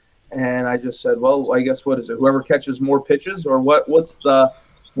 innings, and I just said, well, I guess what is it? Whoever catches more pitches, or what's the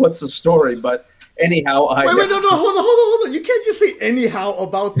story? But anyhow, wait, no, hold on. You can't just say anyhow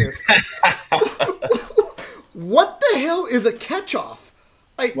about this. What the hell is a catch-off?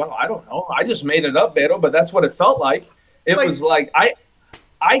 Well, I don't know. I just made it up, Beto, but that's what it felt like. It was like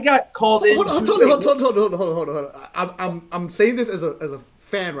I got called in. Hold on. I'm saying this as a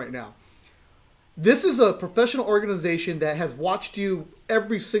fan right now. This is a professional organization that has watched you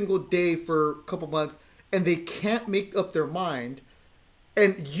every single day for a couple months, and they can't make up their mind.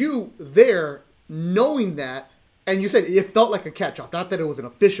 And you there knowing that, and you said it felt like a catch-off. Not that it was an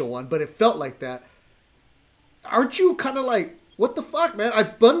official one, but it felt like that. Aren't you kind of like, what the fuck, man?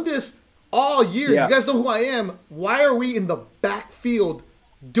 I've done this all year. Yeah. You guys know who I am. Why are we in the backfield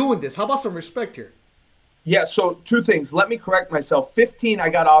doing this? How about some respect here? Yeah, so 2 things. Let me correct myself. 15, I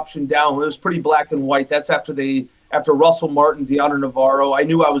got optioned down. It was pretty black and white. That's after Russell Martin, Deanna Navarro. I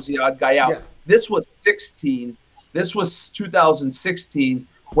knew I was the odd guy out. Yeah. This was 16. This was 2016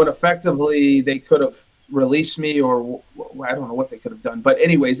 when effectively they could have released me, or I don't know what they could have done. But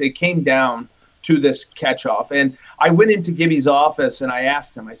anyways, it came down to this catch-off. And I went into Gibby's office and I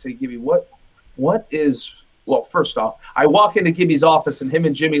asked him, I said, Gibby, what is – well, first off, I walk into Gibby's office and him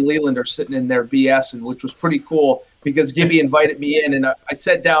and Jimmy Leland are sitting in there BSing, which was pretty cool because Gibby invited me in, and I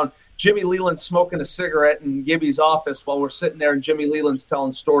sat down. Jimmy Leland smoking a cigarette in Gibby's office while we're sitting there, and Jimmy Leland's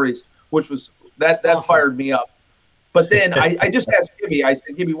telling stories, which was that awesome. Fired me up. But then I just asked Gibby, I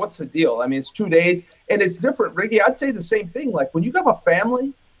said, Gibby, what's the deal? I mean, it's 2 days, and it's different, Ricky. I'd say the same thing. Like when you have a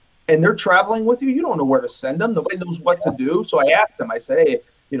family and they're traveling with you, you don't know where to send them. Nobody knows what to do. So I asked them, I said, hey,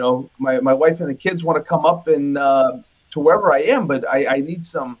 my wife and the kids want to come up and to wherever I am, but I need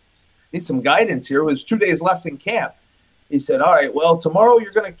some guidance here. It was 2 days left in camp. He said, all right, well, tomorrow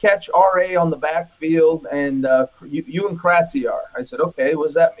you're going to catch RA on the backfield, and you and Kratzy are. I said, okay, what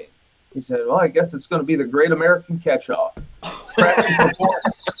does that mean? He said, well, I guess it's going to be the Great American Catch-Off. Kratzy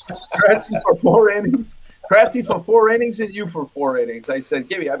for 4 innings. Kratzy for 4 innings and you for 4 innings. I said,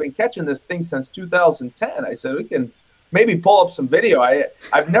 Gibby, I've been catching this thing since 2010. I said, we can maybe pull up some video.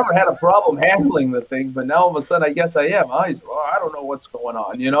 I've never had a problem handling the thing, but now all of a sudden I guess I am. I don't know what's going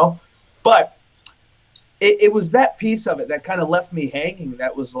on, But it was that piece of it that kind of left me hanging.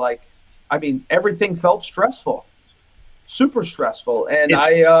 That was like, I mean, everything felt stressful, super stressful. And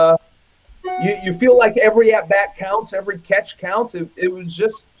you feel like every at-bat counts, every catch counts. It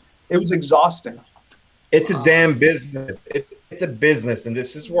was exhausting. It's a damn business. It's a business. And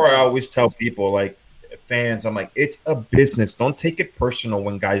this is where I always tell people, like fans, I'm like, it's a business. Don't take it personal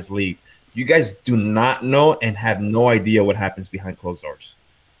when guys leave. You guys do not know and have no idea what happens behind closed doors.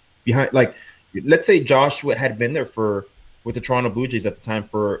 Let's say Josh had been there with the Toronto Blue Jays at the time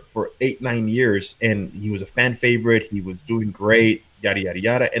for 8-9 years, and he was a fan favorite. He was doing great, yada yada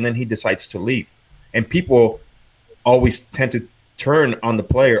yada, and then he decides to leave. And people always tend to turn on the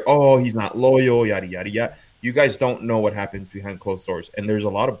player. Oh, he's not loyal, yada yada yada. You guys don't know what happens behind closed doors, and there's a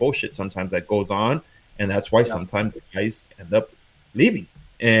lot of bullshit sometimes that goes on, and that's why sometimes the guys end up leaving.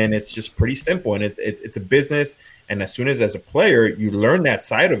 And it's just pretty simple, and it's a business. And as soon as a player you learn that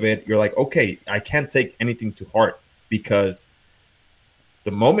side of it, you're like, okay, I can't take anything to heart, because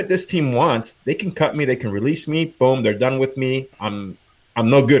the moment this team wants, they can cut me, they can release me, boom, they're done with me. I'm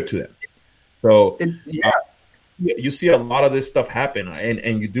no good to them. So you see a lot of this stuff happen,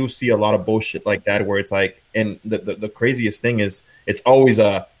 and you do see a lot of bullshit like that where it's like, and the craziest thing is it's always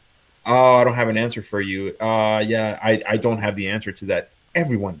I don't have an answer for you. I don't have the answer to that.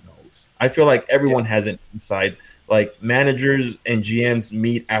 Everyone knows. I feel like everyone has an inside. Like managers and GMs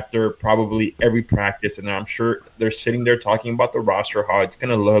meet after probably every practice, and I'm sure they're sitting there talking about the roster, how it's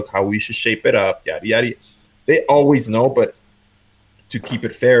gonna look, how we should shape it up, yada yada. They always know, but to keep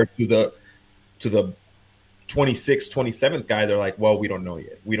it fair to the 26th, 27th guy, they're like, well, we don't know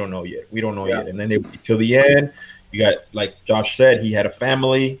yet. And then they wait till the end. You got, like Josh said, he had a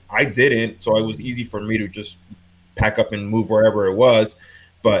family. I didn't, so it was easy for me to just pack up and move wherever it was.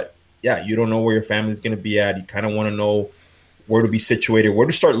 But yeah, you don't know where your family's going to be at. You kind of want to know where to be situated, where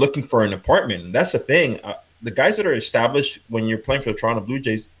to start looking for an apartment. And that's the thing. The guys that are established when you're playing for the Toronto Blue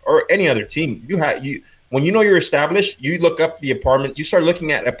Jays or any other team, when you know you're established, you look up the apartment. You start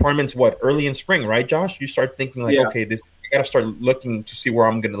looking at apartments, early in spring, right, Josh? You start thinking like, okay, I got to start looking to see where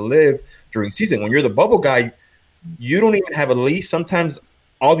I'm going to live during season. When you're the bubble guy, you don't even have a lease. Sometimes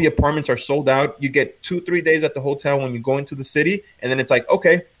all the apartments are sold out. You get 2-3 days at the hotel when you go into the city, and then it's like,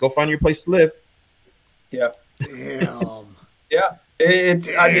 okay, go find your place to live. Yeah. Damn. Yeah.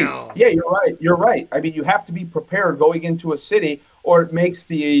 You're right. I mean, you have to be prepared going into a city, or it makes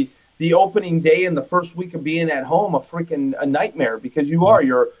the opening day and the first week of being at home a nightmare, because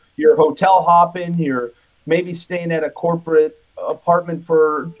you're hotel hopping, you're maybe staying at a corporate apartment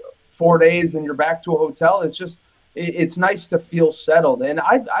for 4 days and you're back to a hotel. It's nice to feel settled. And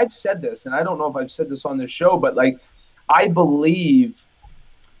I've said this, and I don't know if I've said this on this show, but like, I believe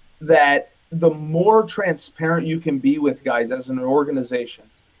that the more transparent you can be with guys as an organization,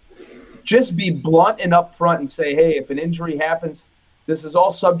 just be blunt and upfront and say, hey, if an injury happens, this is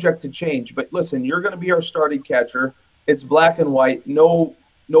all subject to change. But listen, you're going to be our starting catcher. It's black and white. No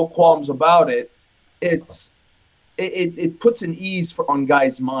qualms about it. It puts an ease on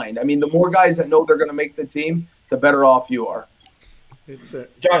guys' mind. I mean, the more guys that know they're going to make the team, the better off you are.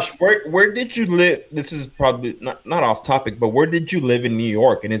 Josh, where did you live? This is probably not off topic, but where did you live in New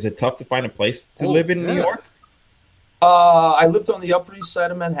York? And is it tough to find a place to live in New York? I lived on the Upper East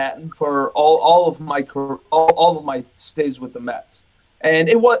Side of Manhattan for all of my stays with the Mets, and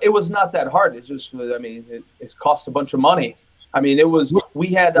it was not that hard. It just, I mean, it cost a bunch of money. I mean, we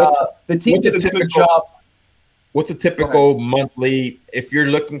had the team did a good job. What's a typical monthly, if you're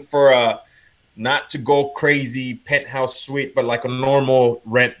looking for not to go crazy penthouse suite, but like a normal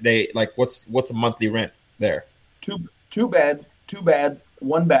rent day, like what's a monthly rent there? Two bed,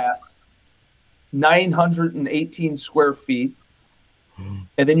 one bath, 918 square feet.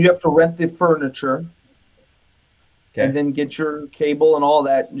 And then you have to rent the furniture. Okay. And then get your cable and all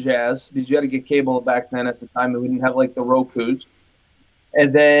that jazz, because you had to get cable back then at the time, and we didn't have like the Rokus.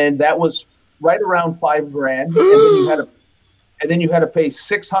 And then that was right around $5,000. And then you had to pay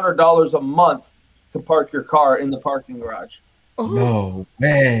 $600 a month to park your car in the parking garage. No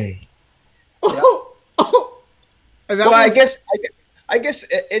way. Well, I guess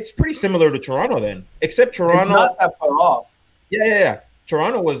it's pretty similar to Toronto then, except Toronto. It's not that far off. Yeah.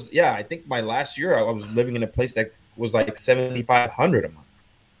 Toronto was, I think my last year I was living in a place that was like $7,500 a month.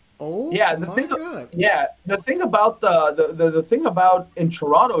 Oh, yeah. The thing about the thing about in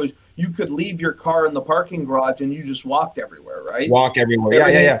Toronto is you could leave your car in the parking garage and you just walked everywhere, right? Walk everywhere.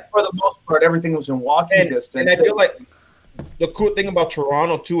 Yeah. For the most part, everything was in walking distance. And I feel like the cool thing about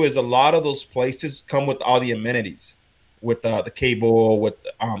Toronto too is a lot of those places come with all the amenities, with the cable, with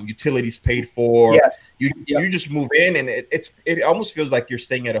utilities paid for. Yes. You just move in, and it almost feels like you're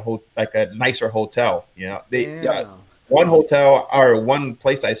staying at a nicer hotel. You know, one hotel or one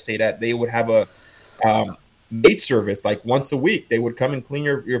place I stayed at, they would have a maid service like once a week. They would come and clean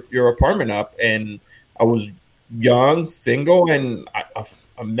your apartment up, and I was young, single, and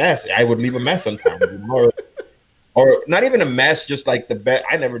a mess. I would leave a mess sometimes, or not even a mess, just like the bed.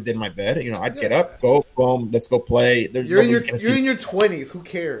 I never did my bed. You know, I'd get up, go, boom, let's go play. You're in your 20s. Who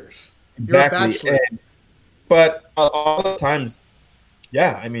cares? Exactly. You're a bachelor. But a lot of times,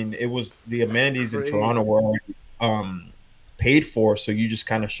 yeah, I mean, it was the amenities in Crazy. Toronto were already, paid for, so you just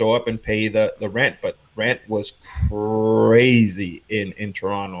kind of show up and pay the rent. But rent was crazy in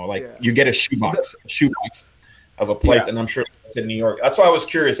Toronto. Like Yeah. you get a shoebox of a place, Yeah. and I'm sure it's in New York. That's why I was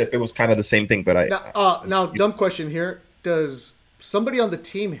curious if it was kind of the same thing. But Now, dumb question here. Does somebody on the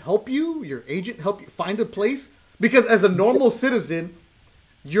team help you, your agent help you find a place? Because as a normal citizen,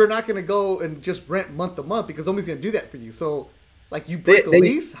 you're not going to go and just rent month to month because nobody's going to do that for you. So, like, you break the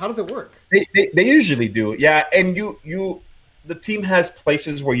lease? How does it work? They usually do, yeah. And the team has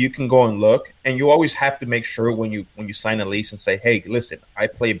places where you can go and look, and you always have to make sure when you sign a lease and say, hey, listen, I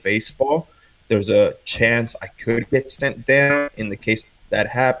play baseball. There's a chance I could get sent down. In the case that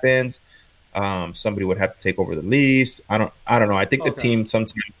happens, somebody would have to take over the lease. I don't know. I think the team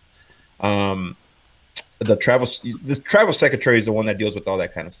sometimes, the travel secretary is the one that deals with all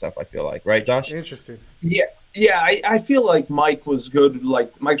that kind of stuff. I feel like, right, Josh? Interesting. Yeah, I feel like Mike was good.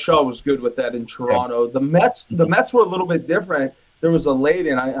 Like Mike Shaw was good with that in Toronto. Yeah. The Mets were a little bit different. There was a lady,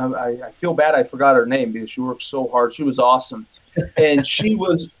 and I feel bad I forgot her name because she worked so hard. She was awesome, and she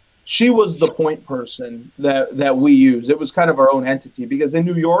was the point person that we used. It was kind of our own entity because in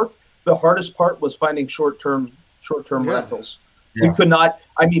New York, the hardest part was finding short-term rentals. Yeah. We could not.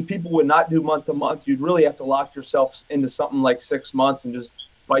 I mean, people would not do month to month. You'd really have to lock yourself into something like 6 months and just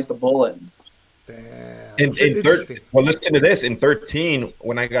bite the bullet. Damn. Well, listen to this. In 2013,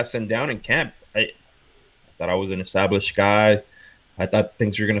 when I got sent down in camp, I thought I was an established guy. I thought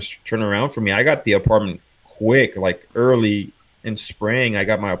things were going to turn around for me. I got the apartment quick, like early in spring. I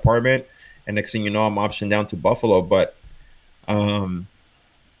got my apartment, and next thing you know, I'm optioned down to Buffalo. But,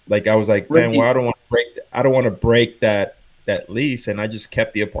 like I was like, man, well, I don't want to break that lease, and I just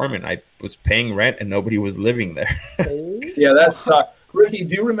kept the apartment. I was paying rent, and nobody was living there. Yeah, that sucked. Ricky,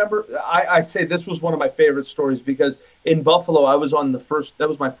 do you remember? I say this was one of my favorite stories because in Buffalo, I was on that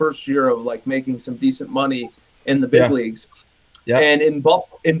was my first year of like making some decent money in the big leagues. Yeah. And in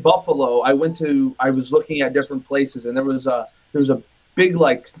Buffalo, I was looking at different places, and there was a big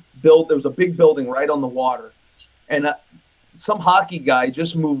big building right on the water, and some hockey guy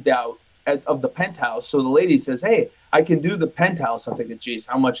just moved out of the penthouse. So the lady says, "Hey, I can do the penthouse." I'm thinking, geez,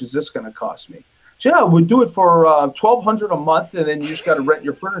 how much is this going to cost me? Yeah, we'll do it for $1,200 a month, and then you just got to rent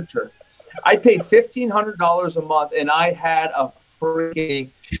your furniture. I paid $1,500 a month, and I had a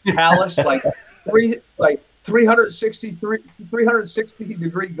freaking palace, like 360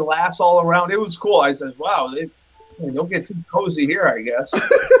 degree glass all around. It was cool. I said, "Wow, don't get too cozy here, I guess."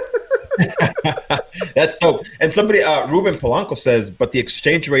 That's dope. And somebody, Ruben Polanco says, but the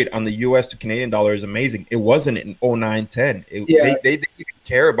exchange rate on the U.S. to Canadian dollar is amazing. It wasn't in 09-10. They didn't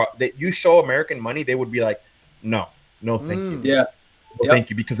care about that. You show American money, they would be like, no, thank you. Yeah. Thank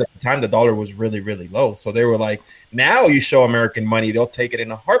you. Because at the time, the dollar was really, really low. So they were like, now you show American money, they'll take it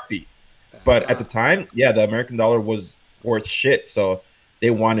in a heartbeat. But at the time, the American dollar was worth shit. So they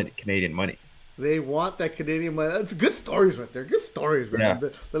wanted Canadian money. They want that Canadian money. That's good stories right there. Good stories, man.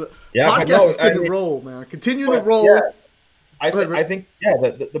 The podcast is going to roll, man. Continuing to roll. Yeah. I think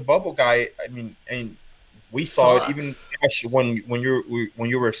the bubble guy. I mean, and we saw it even when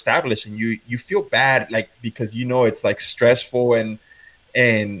you were established, and you feel bad, like because it's like stressful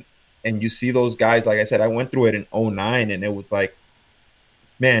and you see those guys. Like I said, I went through it in 09, and it was like,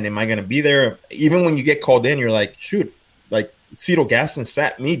 man, am I going to be there? Even when you get called in, you're like, shoot, like Cito Gaston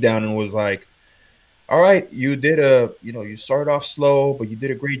sat me down and was like, all right, you did you started off slow, but you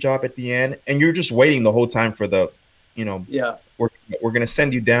did a great job at the end. And you're just waiting the whole time for the, we're going to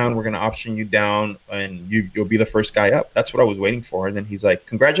send you down. We're going to option you down, and you'll be the first guy up. That's what I was waiting for. And then he's like,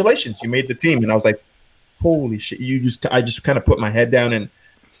 congratulations, you made the team. And I was like, holy shit. I just kind of put my head down and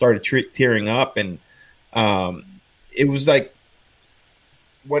started tearing up. And it was like,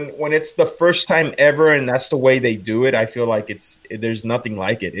 when it's the first time ever and that's the way they do it, I feel like there's nothing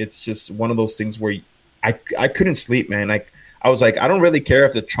like it. It's just one of those things where I couldn't sleep, man. Like I was like, I don't really care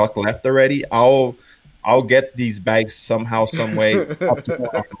if the truck left already. I'll get these bags somehow, some way. Like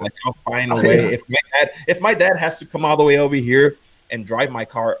I'll find a way. If my dad has to come all the way over here and drive my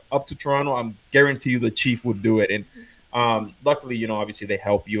car up to Toronto, I'm guarantee you the chief would do it. And luckily, obviously they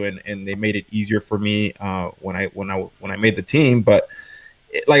help you and they made it easier for me when I made the team. But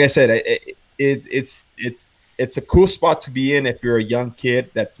like I said, it's a cool spot to be in if you're a young kid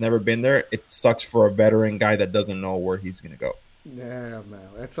that's never been there. It sucks for a veteran guy that doesn't know where he's going to go. Yeah, man.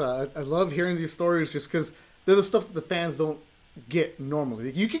 That's I love hearing these stories just because they're the stuff that the fans don't get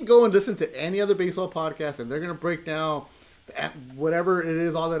normally. You can go and listen to any other baseball podcast, and they're going to break down whatever it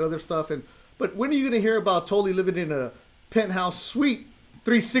is, all that other stuff. But when are you going to hear about Tolly living in a penthouse suite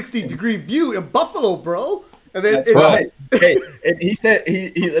 360-degree view in Buffalo, bro. And then That's right. Hey, and he said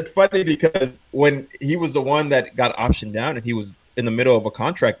it's funny because when he was the one that got optioned down and he was in the middle of a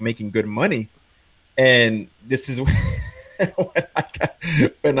contract making good money, and this is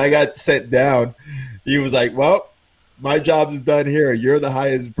when I got sent down, he was like, "Well, my job is done here. You're the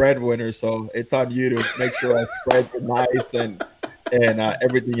highest breadwinner, so it's on you to make sure our spreads are nice and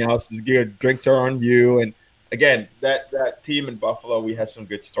everything else is good. Drinks are on you." And again, that team in Buffalo, we had some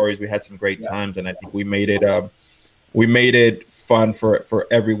good stories. We had some great times, and I think we made it fun for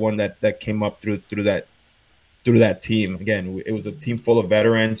everyone that came up through that team. Again, it was a team full of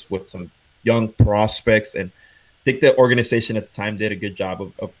veterans with some young prospects, and I think the organization at the time did a good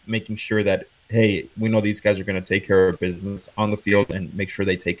job of making sure that, hey, we know these guys are going to take care of business on the field and make sure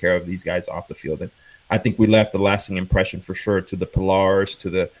they take care of these guys off the field. And I think we left a lasting impression for sure to the Pilars, to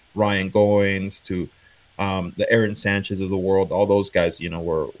the Ryan Goins, to the Aaron Sanchez of the world. All those guys,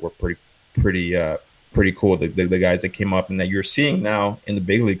 were pretty cool. The guys that came up and that you're seeing now in the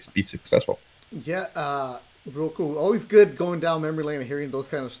big leagues be successful. Yeah, real cool. Always good going down memory lane and hearing those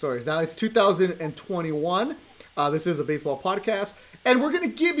kind of stories. Now it's 2021. This is a baseball podcast, and we're going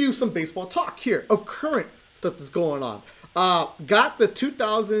to give you some baseball talk here of current stuff that's going on. Got the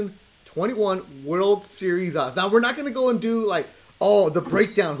 2021 World Series odds. Now, we're not going to go and do, the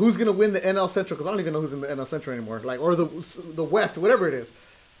breakdown. Who's going to win the NL Central? Because I don't even know who's in the NL Central anymore. Or the West, whatever it is.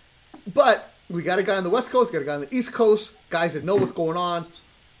 But we got a guy on the West Coast, got a guy on the East Coast, guys that know what's going on.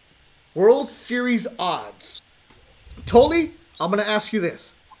 World Series odds. Toli, I'm going to ask you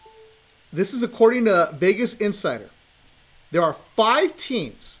this. This is according to Vegas Insider. There are 5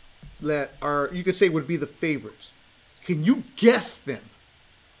 teams that you could say would be the favorites. Can you guess them?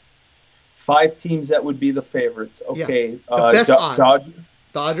 5 teams that would be the favorites. Okay. Yeah. The best odds.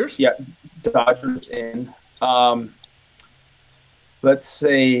 Dodgers? Yeah, Dodgers in. Let's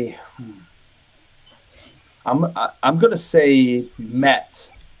say I'm going to say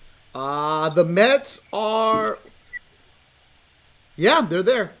Mets. The Mets are they're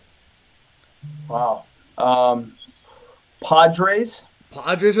there. Wow. Padres.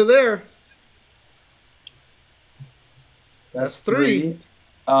 Padres are there. That's 3.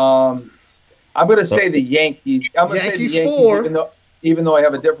 I'm going to say the Yankees. I'm going to say the Yankees 4. Even though I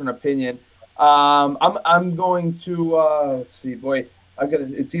have a different opinion. I'm going to let's see, boy.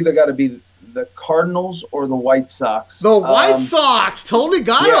 It's either got to be the Cardinals or the White Sox. The White Sox totally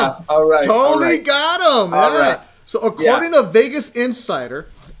got them. All right. Totally got them. All right. So according to Vegas Insider,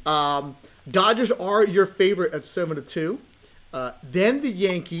 Dodgers are your favorite at 7-2. Then the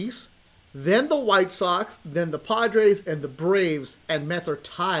Yankees, then the White Sox, then the Padres and the Braves, and Mets are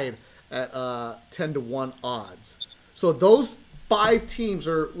tied at 10-1 odds. So those 5 teams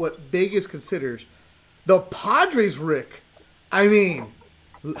are what Vegas considers. The Padres, Rick. I mean,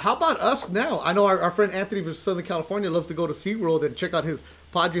 how about us now? I know our friend Anthony from Southern California loves to go to SeaWorld and check out his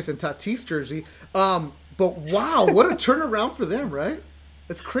Padres and Tatis jersey. But wow, what a turnaround for them, right?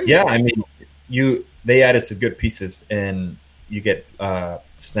 That's crazy. Yeah, I mean, they added some good pieces, and you get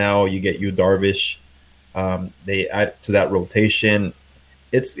Snell, you get Darvish. They add to that rotation.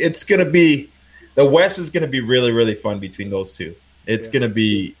 It's gonna be the West is gonna be really, really fun between those two. It's gonna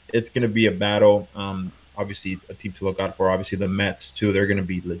be a battle. Obviously, a team to look out for. Obviously, the Mets too. They're gonna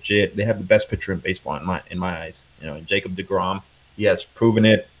be legit. They have the best pitcher in baseball in my eyes. Jacob deGrom. He has proven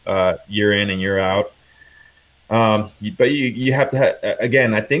it year in and year out. But you have to have,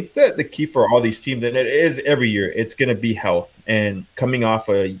 again, I think that the key for all these teams, and it is every year, it's going to be health. And coming off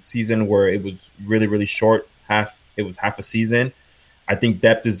a season where it was really, really short, it was half a season, I think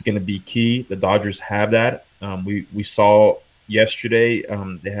depth is going to be key. The Dodgers have that. We saw yesterday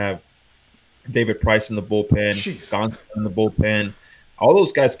they have David Price in the bullpen, Gonsolin in the bullpen. All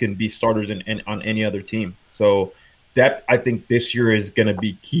those guys can be starters on any other team. So depth, I think this year is going to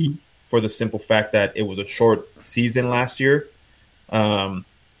be key, for the simple fact that it was a short season last year.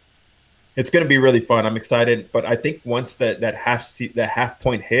 It's going to be really fun. I'm excited, but I think once that half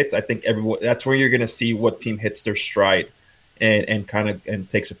point hits, I think that's where you're going to see what team hits their stride and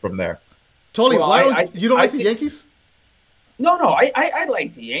takes it from there. Totally. You don't like the Yankees? No, I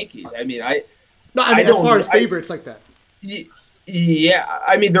like the Yankees. I mean, as far as favorites like that. Yeah,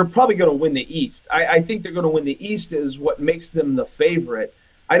 I mean, they're probably going to win the East. I think they're going to win the East is what makes them the favorite.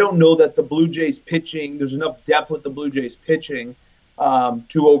 I don't know that the Blue Jays pitching, there's enough depth with the Blue Jays pitching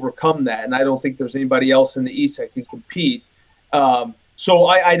to overcome that. And I don't think there's anybody else in the East that can compete. So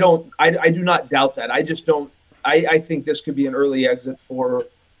I do not doubt that. I just don't, I think this could be an early exit for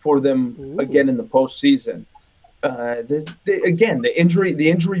them again in the postseason. Again, the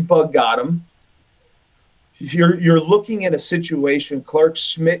injury bug got them. you're looking at a situation. Clark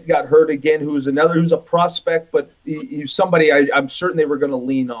Schmidt got hurt again, who's a prospect, but he's somebody I'm certain they were going to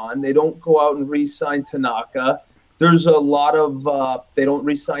lean on. They don't go out and re-sign Tanaka. There's a lot of they don't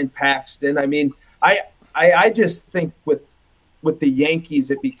re-sign Paxton. I mean, I just think with the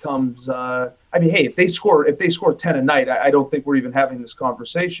Yankees it becomes. Hey, if they score 10 a night, I don't think we're even having this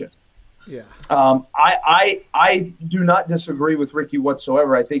conversation. Yeah. I do not disagree with Ricky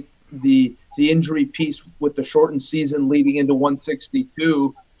whatsoever. I think the injury piece with the shortened season leading into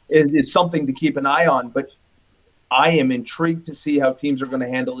 162 is something to keep an eye on. But I am intrigued to see how teams are going to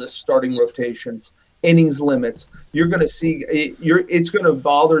handle this starting rotations, innings limits. You're going to see it's going to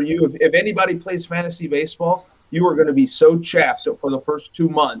bother you. If anybody plays fantasy baseball, you are going to be so chapped for the first 2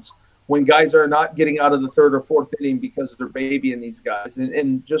 months when guys are not getting out of the third or fourth inning because they're babying these guys.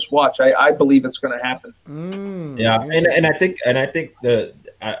 And just watch. I believe it's going to happen. Yeah, and I think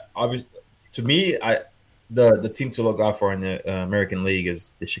obviously to me, the team to look out for in the American League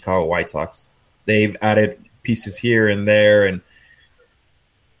is the Chicago White Sox. They've added pieces here and there, and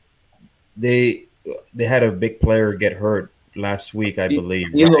they had a big player get hurt last week, I believe.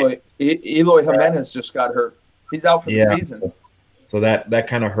 Eloy Jimenez just got hurt. He's out for the season. So that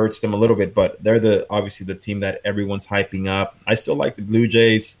kind of hurts them a little bit, but they're obviously the team that everyone's hyping up. I still like the Blue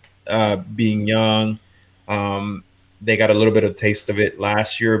Jays being young. They got a little bit of taste of it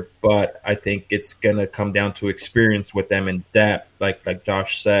last year, but I think it's going to come down to experience with them and depth, like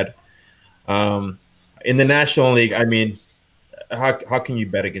Josh said. In the National League, I mean, how can you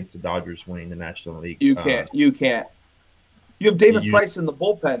bet against the Dodgers winning the National League? You can't. You have David Price in the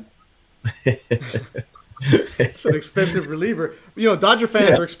bullpen. It's an expensive reliever. Dodger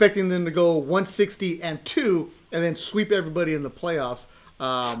fans are expecting them to go 160-2 and then sweep everybody in the playoffs,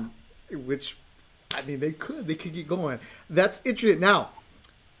 which, I mean, they could get going. That's interesting. Now,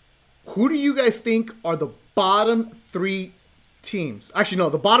 who do you guys think are the bottom 3 teams? Actually, no,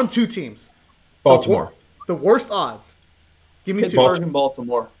 the bottom 2 teams. Baltimore. The worst odds. Give me Pittsburgh 2. and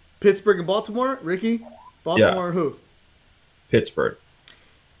Baltimore. Pittsburgh and Baltimore. Ricky? Baltimore and who? Pittsburgh.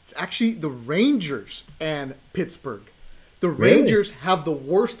 It's actually the Rangers and Pittsburgh. The Rangers have the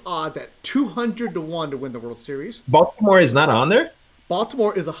worst odds at 200-1 to win the World Series. Baltimore is not on there?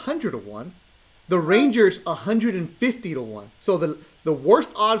 Baltimore is 100-1. The Rangers 150-1. So the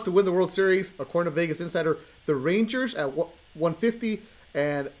worst odds to win the World Series, according to Vegas Insider, the Rangers at 150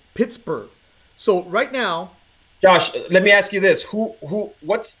 and Pittsburgh. So right now, Josh, let me ask you this: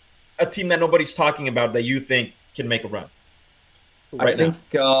 what's a team that nobody's talking about that you think can make a run? I think.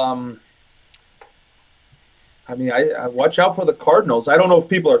 I watch out for the Cardinals. I don't know if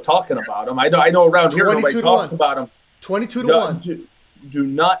people are talking about them. I know around here nobody talks about them. 22-1. Do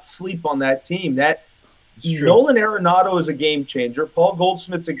not sleep on that team. Nolan Arenado is a game changer. Paul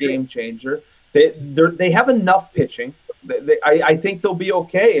Goldschmidt's a game changer. They have enough pitching. I think they'll be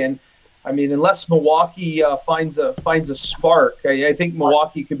okay. And I mean, unless Milwaukee finds a spark, I think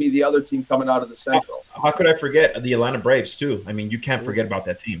Milwaukee could be the other team coming out of the Central. How could I forget the Atlanta Braves too? I mean, you can't forget about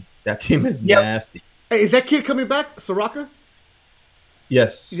that team. That team is nasty. Hey, is that kid coming back, Soraka?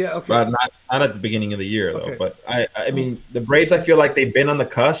 Yes. Yeah. Okay. But not at the beginning of the year though. But I mean, the Braves, I feel like they've been on the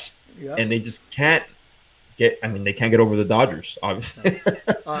cusp, and they just can't get. I mean, they can't get over the Dodgers, obviously.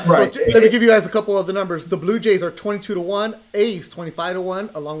 Right. So let me give you guys a couple of the numbers. The Blue Jays are 22-1, A's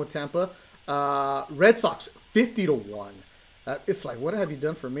 25-1, along with Tampa. Red Sox 50-1. It's like, what have you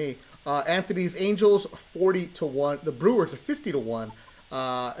done for me? Anthony's Angels 40-1. The Brewers are 50-1,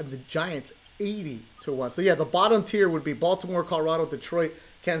 and the Giants 80-1. So yeah, the bottom tier would be Baltimore, Colorado, Detroit,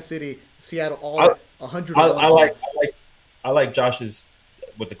 Kansas City, Seattle, all at 100. I like Josh's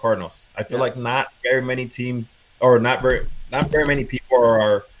with the Cardinals. I feel like not very many teams, or not very many people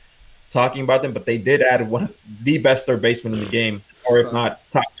are talking about them, but they did add one of the best third baseman in the game, or if not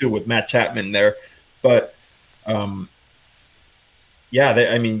top 2 with Matt Chapman there. But I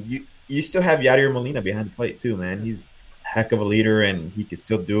mean, you still have Yadier Molina behind the plate too, man. He's a heck of a leader, and he can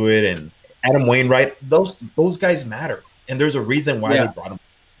still do it. And Adam Wainwright, those guys matter, and there's a reason why they brought them.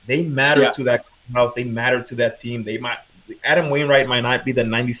 They matter to that house. They matter to that team. Adam Wainwright might not be the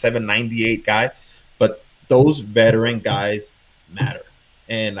 97, 98 guy, but those veteran guys matter.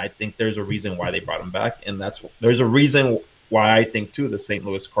 And I think there's a reason why they brought him back, and there's a reason why I think too the St.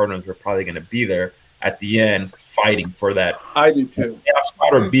 Louis Cardinals are probably going to be there at the end, fighting for that. I do too. Playoff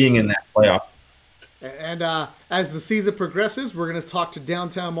spot, or being in that playoff. And as the season progresses, we're going to talk to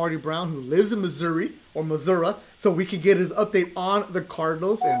downtown Marty Brown, who lives in Missouri, so we can get his update on the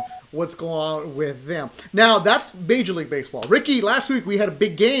Cardinals and what's going on with them. Now, that's Major League Baseball. Ricky, last week we had a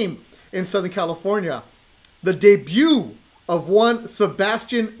big game in Southern California. The debut of one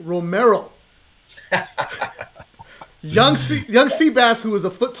Sebastian Romero. Young Seabass, who is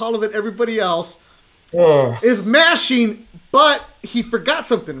a foot taller than everybody else, is mashing, but he forgot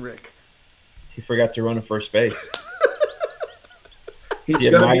something, Rick. He forgot to run to first base. He's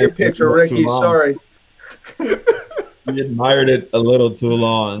going to be a pitcher, Ricky. Sorry. He admired it a little too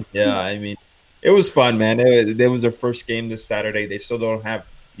long. Yeah, I mean, it was fun, man. It was their first game this Saturday. They still don't have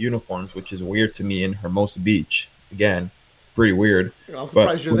uniforms, which is weird to me in Hermosa Beach. Again, pretty weird. I'm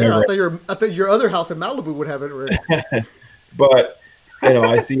surprised you're there. I thought your other house in Malibu would have it already. But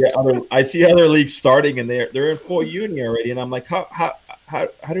I see other leagues starting, and they're in full uni already, and I'm like, how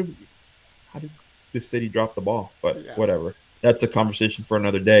did this city drop the ball? But whatever. That's a conversation for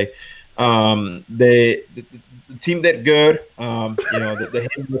another day. The team did good. The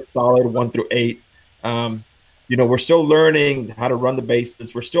hitting was solid 1 through 8. We're still learning how to run the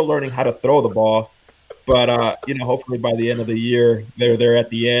bases. We're still learning how to throw the ball. But hopefully by the end of the year, they're there at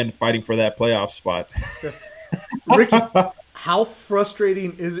the end fighting for that playoff spot. Ricky, how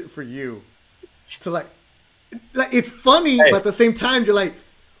frustrating is it for you to like it's funny, but at the same time you're like,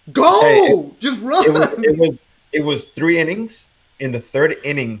 go, just run. It was 3 innings. In the 3rd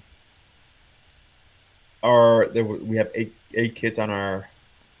inning, we have eight kids on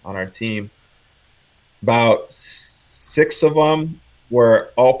our team. About 6 of them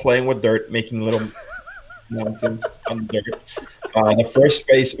were all playing with dirt, making little mountains on the dirt. The first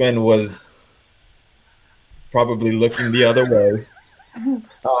baseman was probably looking the other way.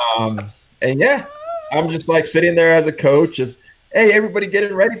 I'm just like sitting there as a coach, just, hey, everybody get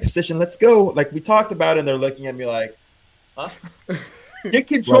in ready position, let's go. Like we talked about it, and they're looking at me like, huh? Get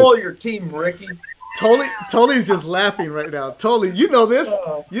control of your team, Ricky. Totally just laughing right now. Totally, you know this.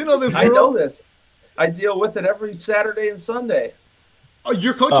 You know this. Girl. I know this. I deal with it every Saturday and Sunday. Oh,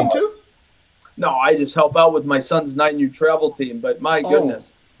 you're coaching too? No, I just help out with my son's 9U travel team. But my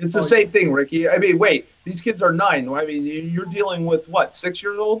goodness, it's the same thing, Ricky. I mean, wait, these kids are 9. I mean, you're dealing with what?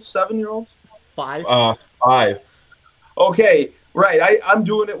 6-year-olds, 7-year-olds? 5. 5. Okay. Right, I'm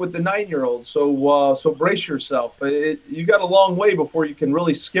doing it with the 9-year-olds, so brace yourself. You got a long way before you can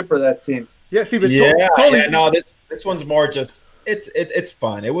really skipper that team. Yeah, see, but no, this one's more just it's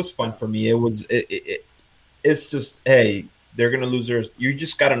fun. It was fun for me. It's just, hey, they're gonna lose you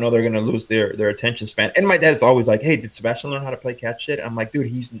just gotta know they're gonna lose their attention span. And my dad's always like, hey, did Sebastian learn how to play catch shit? I'm like, dude,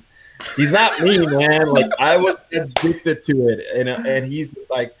 he's not me, man. Like I was addicted to it, and he's just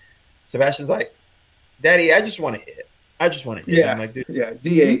like, Sebastian's like, Daddy, I just want to hit. Yeah, I'm like, dude,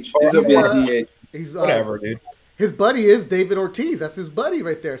 DH. He's whatever, dude. His buddy is David Ortiz. That's his buddy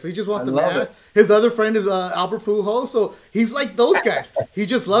right there. So he just wants to man. His other friend is Albert Pujols. So he's like those guys. He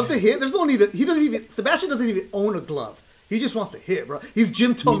just loves to hit. There's no need. Sebastian doesn't even own a glove. He just wants to hit, bro. He's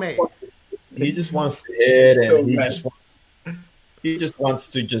Jim Tomei. He just wants to hit, and he just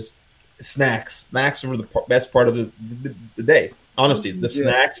wants to just snacks. Snacks are the best part of the day. Honestly, the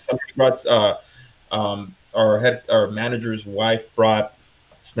snacks. Somebody brought our manager's wife brought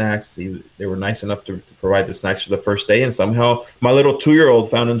snacks. They were nice enough to provide the snacks for the first day, and somehow my little 2-year-old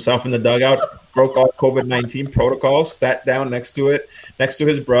found himself in the dugout, broke all COVID-19 protocols, sat down next to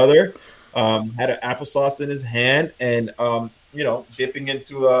his brother, had an applesauce in his hand, and dipping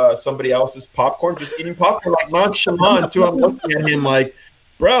into somebody else's popcorn, just eating popcorn like nonchalant too. I'm looking at him like,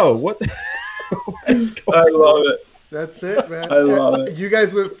 bro, what is going on? I love it. That's it, man. I love it. You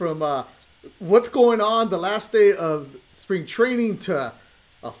guys went from what's going on the last day of spring training to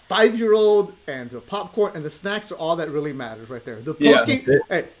a 5-year-old, and the popcorn and the snacks are all that really matters right there.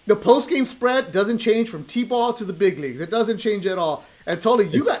 The post-game spread doesn't change from T-ball to the big leagues. It doesn't change at all. And totally,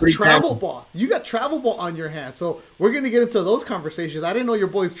 you got travel ball. You got travel ball on your hands. So we're going to get into those conversations. I didn't know your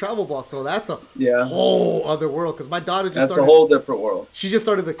boy's travel ball, so that's a whole other world. Because my daughter that's a whole different world. She just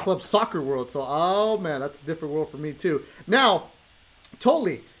started the club soccer world. So, oh man, that's a different world for me too. Now,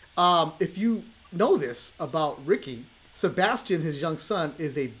 totally, if you know this about Ricky, Sebastian, his young son,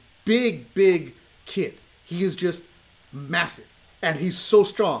 is a big, big kid. He is just massive, and he's so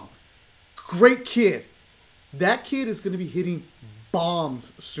strong. Great kid. That kid is going to be hitting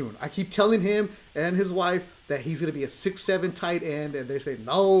bombs soon. I keep telling him and his wife that he's going to be a 6'7" tight end, and they say,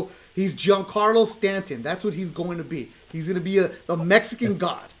 no, he's Giancarlo Stanton. That's what he's going to be. He's going to be a Mexican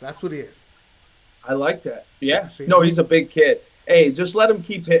god. That's what he is. I like that. Yeah. No, he's a big kid. Hey, just let him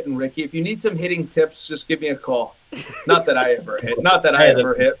keep hitting, Ricky. If you need some hitting tips, just give me a call. Not that I ever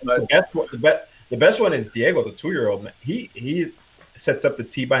hit. But the best one is Diego, the 2-year-old. He sets up the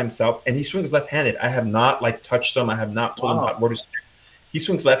tee by himself, and he swings left-handed. I have not touched him. I have not told him where to swing. He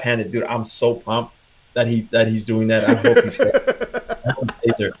swings left-handed, dude. I'm so pumped that he's doing that. I hope he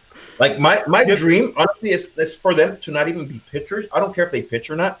stays there. Like my dream, honestly, is for them to not even be pitchers. I don't care if they pitch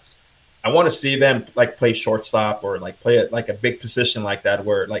or not. I want to see them like play shortstop or like play like a big position like that,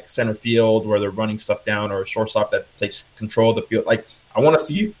 where like center field, where they're running stuff down, or a shortstop that takes control of the field. Like I want to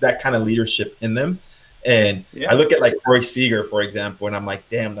see that kind of leadership in them. And I look at like Corey Seager, for example, and I'm like,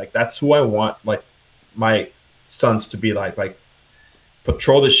 damn, like that's who I want like my sons to be like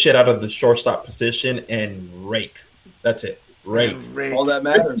patrol the shit out of the shortstop position and rake. That's it. Rake. All that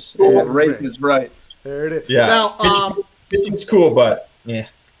matters. Rake is right. There it is. Yeah. Now, pitching's cool, but yeah.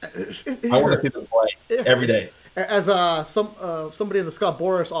 I want to see them play every day. As somebody in the Scott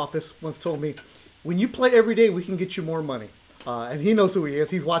Boras office once told me, when you play every day, we can get you more money. And he knows who he is.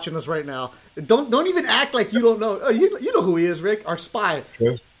 He's watching us right now. Don't even act like you don't know. Oh, you know who he is, Rick, our spy.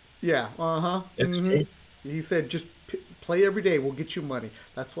 True. Yeah. It's true. He said, just play every day. We'll get you money.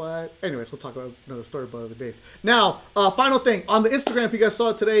 That's why. Anyways, we'll talk about another story about other days. Now, final thing on the Instagram. If you guys saw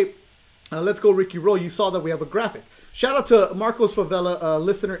it today, let's go, Ricky Roll. You saw that we have a graphic. Shout out to Marcos Favela, a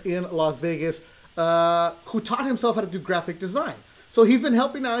listener in Las Vegas, who taught himself how to do graphic design. So he's been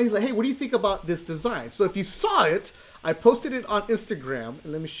helping out. He's like, hey, what do you think about this design? So if you saw it, I posted it on Instagram.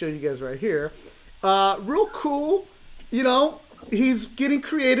 And let me show you guys right here. Real cool. You know, he's getting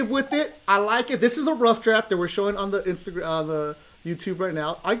creative with it. I like it. This is a rough draft that we're showing on the Instagram, on the YouTube right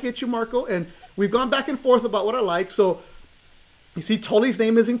now. I get you, Marco. And we've gone back and forth about what I like. So you see, Toli's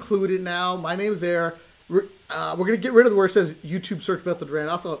name is included now. My name's there. We're going to get rid of the where it says YouTube search Beto Duran.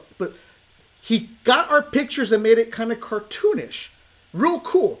 Also, but he got our pictures and made it kind of cartoonish. Real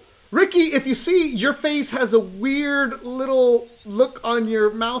cool. Ricky, if you see, your face has a weird little look on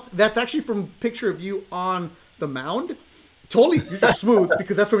your mouth. That's actually from a picture of you on the mound. Totally you're smooth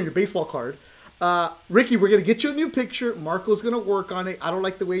because that's from your baseball card. Ricky, we're going to get you a new picture. Marco's going to work on it. I don't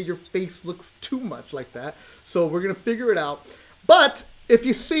like the way your face looks too much like that. So we're going to figure it out. But if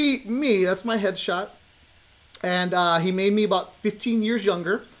you see me, that's my headshot. And he made me about 15 years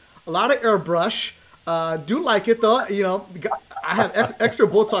younger. A lot of airbrush. Do like it, though. You know, I have extra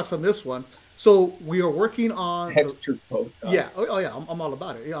Botox on this one. So we are working on... Extra Botox. Yeah. Oh, yeah. I'm all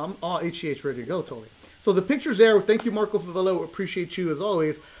about it. Yeah, I'm all HGH ready to go, totally. So the picture's there. Thank you, Marco Favela. We appreciate you, as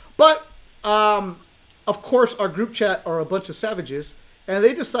always. But, of course, our group chat are a bunch of savages. And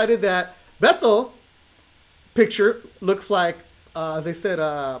they decided that Beto picture looks like, they said,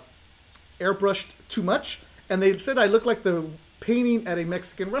 airbrushed too much. And they said I look like the painting at a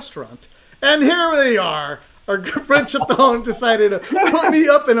Mexican restaurant. And here they are. Our good friend Chaton decided to put me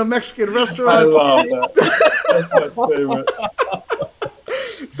up in a Mexican restaurant. I love that. That's my favorite.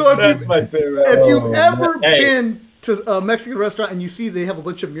 So That's my favorite. If you've ever been to a Mexican restaurant and you see they have a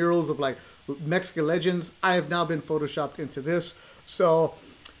bunch of murals of like Mexican legends, I have now been photoshopped into this. So,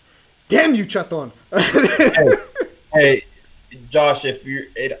 damn you, Chaton. Hey, Josh, if you're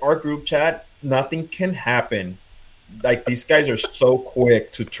in our group chat, nothing can happen. Like, these guys are so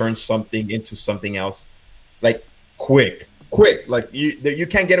quick to turn something into something else. Like, quick. Like, you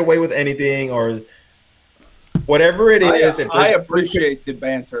can't get away with anything or whatever it is. I appreciate the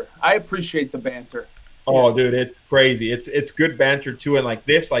banter. Oh, dude, it's crazy. It's good banter too. And like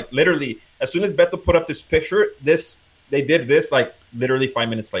this, like literally, as soon as Beto put up this picture, they did this like literally 5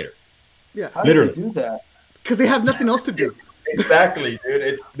 minutes later. Yeah, how did they do that? Because they have nothing else to do. Exactly,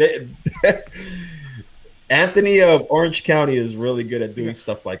 dude. Anthony of Orange County is really good at doing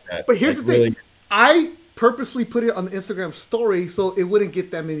stuff like that. But here's like, the thing. really... I purposely put it on the Instagram story so it wouldn't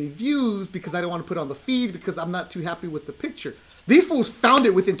get that many views because I didn't want to put it on the feed because I'm not too happy with the picture. These fools found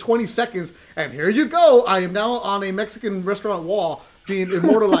it within 20 seconds, and here you go. I am now on a Mexican restaurant wall being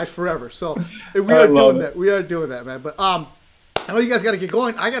immortalized forever. So we are doing that. We are doing that, man. But I know you guys got to get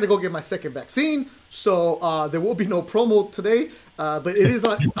going. I got to go get my second vaccine. So there will be no promo today. But it is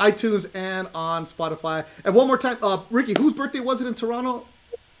on iTunes and on Spotify. And one more time, Ricky, whose birthday was it in Toronto?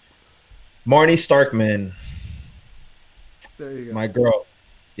 Marnie Starkman. There you go. My girl.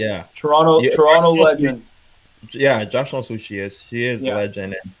 Yeah. Toronto legend. Yeah, Josh knows who she is. She is a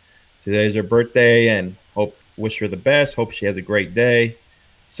legend. And today's her birthday, and wish her the best. Hope she has a great day.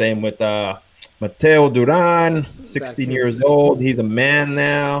 Same with Mateo Duran, 16 years old. He's a man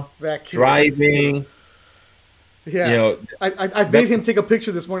now. Driving. Yeah, you know, I made him take a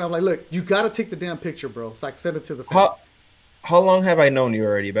picture this morning. I'm like, look, you got to take the damn picture, bro. So I send it to the family. How long have I known you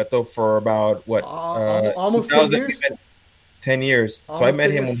already, Beto? For about what? Almost 10 years. 10 years. So I met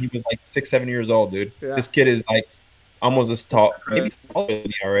him when he was like 6-7 years old, dude. Yeah. This kid is like almost as tall, maybe taller than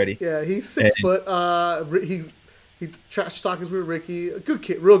me already. Yeah, he's 6 foot. He trash talking with Ricky. A good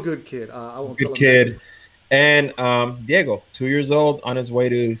kid, real good kid. I won't tell him. Good kid. And Diego, 2 years old, on his way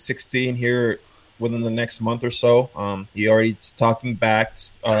to 16 here within the next month or so. He already is talking back.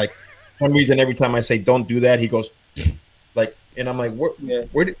 Like, one reason every time I say don't do that, he goes like, and I'm like,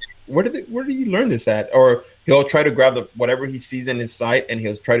 where where did you learn this at? Or he'll try to grab whatever he sees in his sight and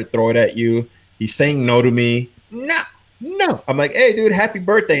he'll try to throw it at you. He's saying no to me. No. I'm like, hey, dude, happy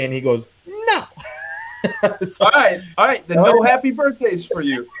birthday. And he goes, no. So, all right. Then no happy birthdays for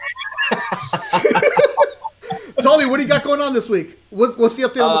you. Tony, what do you got going on this week? What's the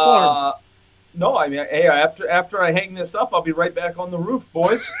update on the farm? No, I mean, hey, after I hang this up, I'll be right back on the roof,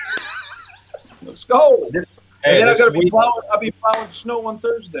 boys. Let's go. And then I'll be plowing snow on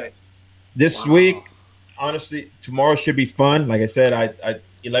Thursday. This week, honestly, tomorrow should be fun. Like I said, I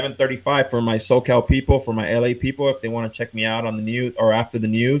 11:35 for my SoCal people, for my LA people, if they want to check me out on the news or after the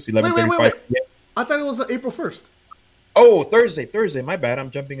news. 11:35. Wait. I thought it was April 1st. Oh, Thursday. My bad.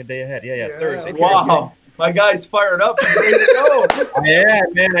 I'm jumping a day ahead. Yeah. Thursday. Wow. My guy's fired up. He's ready to go. Yeah,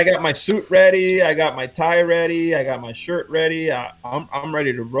 man. I got my suit ready. I got my tie ready. I got my shirt ready. I'm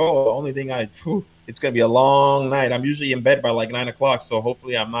ready to roll. The only thing it's going to be a long night. I'm usually in bed by like 9 o'clock, so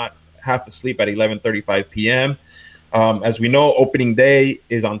hopefully I'm not half asleep at 11:35 p.m. As we know, opening day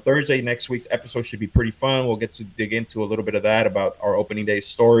is on Thursday. Next week's episode should be pretty fun. We'll get to dig into a little bit of that about our opening day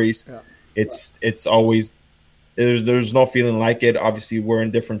stories. Yeah. It's always there's no feeling like it. Obviously, we're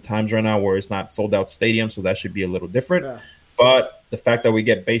in different times right now where it's not sold out stadium, so that should be a little different. Yeah. But the fact that we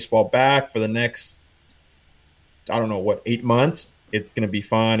get baseball back for the next, 8 months, it's going to be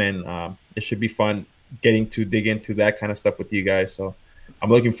fun, and it should be fun getting to dig into that kind of stuff with you guys. So I'm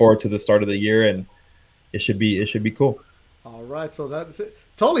looking forward to the start of the year, and it should be cool. All right, so that's it.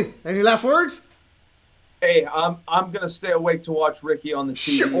 Totally. Any last words? Hey, I'm gonna stay awake to watch Ricky on the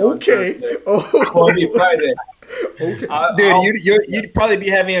TV. Okay. Friday. Okay. Dude, you'd probably be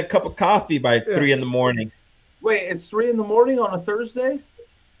having a cup of coffee by 3 a.m. Wait, it's 3 a.m. on a Thursday?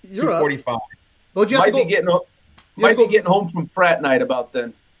 You're 2:45. Well, you have might be getting home from frat night about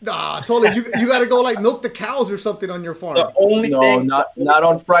then. Nah, totally. You got to go like milk the cows or something on your farm. The only thing, not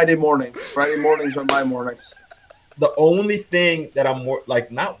on Friday morning. Friday mornings are my mornings. The only thing that I'm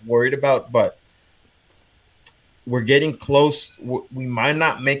not worried about, but we're getting close. We might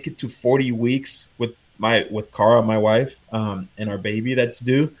not make it to 40 weeks with Cara, my wife, and our baby that's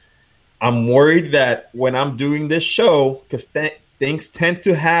due. I'm worried that when I'm doing this show, because things tend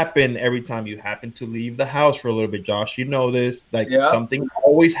to happen every time you happen to leave the house for a little bit. Josh, you know this. Something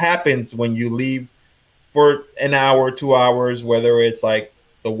always happens when you leave for an hour, 2 hours, whether it's like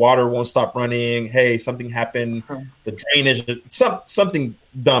the water won't stop running. Hey, something happened. The drainage, something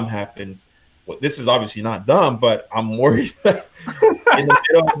dumb happens. Well, this is obviously not dumb, but I'm worried that in the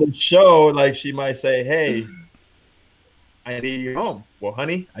middle of the show, like she might say, hey, I need you home. Well,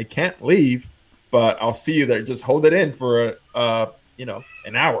 honey, I can't leave, but I'll see you there. Just hold it in for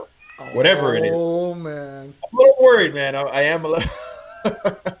an hour, whatever it is. Oh man, I'm a little worried, man. I am a little.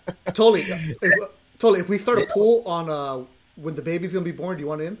 Totally. If we start a pool on when the baby's gonna be born, do you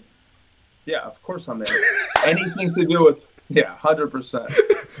want in? Yeah, of course I'm in. Anything to do with 100%.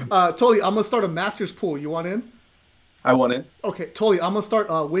 Totally, I'm gonna start a Masters pool. You want in? I want in. Okay, totally. I'm gonna start.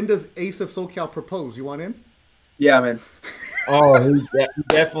 When does Ace of SoCal propose? You want in? Yeah, man. Oh, he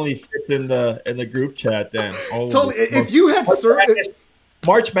definitely fits in the group chat then. Totally. If you had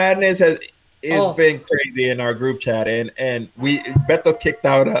March Madness has been crazy in our group chat, and Beto kicked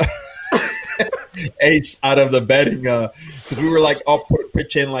out Ace out of the betting because we were like all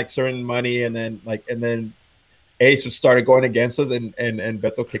pitch in like certain money, and then Ace started going against us, and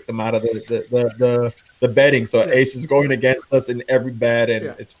Beto kicked them out of the betting. So Ace is going against us in every bet,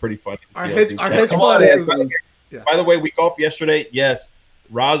 and it's pretty funny. Our hedge fund is. Yeah. By the way, we golfed yesterday. Yes,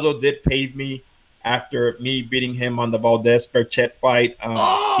 Razo did pave me after me beating him on the Valdez Berchet fight.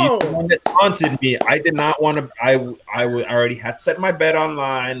 He's the one that taunted me. I did not want to. I already had set my bet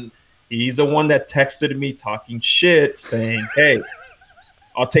online. He's the one that texted me talking shit, saying, "Hey,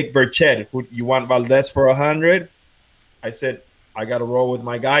 I'll take Berchet. You want Valdez for 100?" I said, "I got to roll with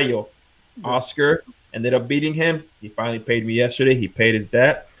my gallo." Oscar ended up beating him. He finally paid me yesterday. He paid his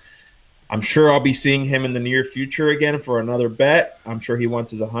debt. I'm sure I'll be seeing him in the near future again for another bet. I'm sure he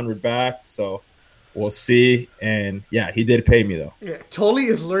wants his 100 back, so we'll see. And yeah, he did pay me though. Yeah, Toli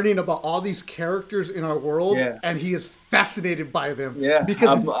is learning about all these characters in our world, and he is fascinated by them. Yeah,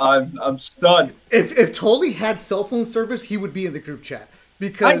 because I'm stunned. If Toli had cell phone service, he would be in the group chat.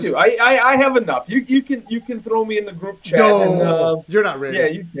 Because I do. I have enough. You can throw me in the group chat. No, and, you're not ready. Yeah,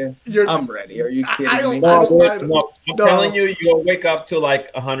 you can. I'm ready. Are you kidding me? No, I'm telling you, you'll wake up to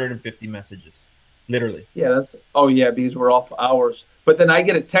like 150 messages, literally. Yeah, because we're off hours. But then I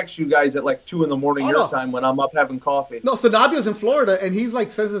get to text you guys at like 2 a.m. your time when I'm up having coffee. No, so Nabio's in Florida, and he's like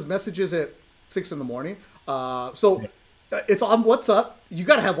sends his messages at 6 a.m. It's on WhatsApp. You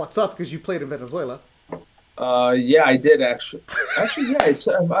got to have WhatsApp because you played in Venezuela. Yeah, I did actually. Actually, yeah, I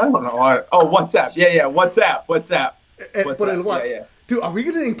don't know. WhatsApp. Yeah, WhatsApp. But in what? Yeah. Dude, are we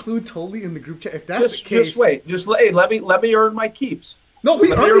gonna include Totally in the group chat? If that's the case, just wait. Let me earn my keeps. No, let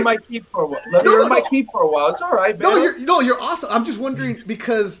me earn my keep for a while. It's all right, man. You're awesome. I'm just wondering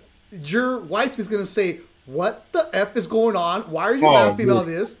because your wife is gonna say, "What the f is going on? Why are you laughing all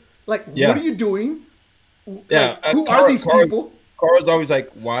this? Like, what are you doing? Yeah, like, who are these people?" Cara's always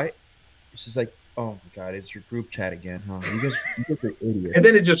like, "Why?" She's like, "Oh my god, it's your group chat again, huh? You guys are idiots." And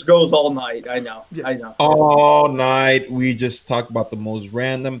then it just goes all night. I know. All night we just talk about the most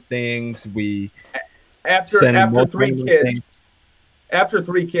random things. We after 3 kids. Things. After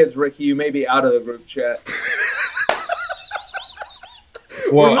 3 kids, Ricky, you may be out of the group chat.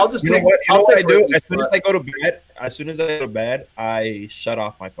 Well, I'll just take what I do? As soon as I go to bed, I shut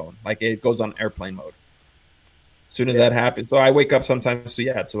off my phone. Like it goes on airplane mode. As soon as that happens. So I wake up sometimes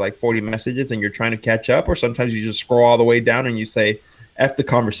to like 40 messages and you're trying to catch up, or sometimes you just scroll all the way down and you say, F the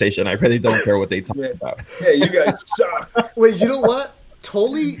conversation. I really don't care what they talk about. Yeah, you guys suck. Wait, you know what?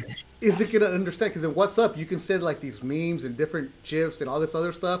 Totally isn't going to understand because in WhatsApp, you can send like these memes and different GIFs and all this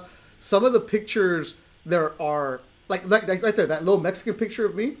other stuff. Some of the pictures there are like right there, that little Mexican picture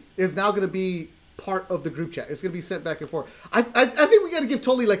of me is now going to be part of the group chat. It's going to be sent back and forth. I think we got to give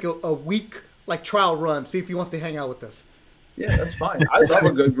Totally like a week like trial run, see if he wants to hang out with us. Yeah, that's fine. I love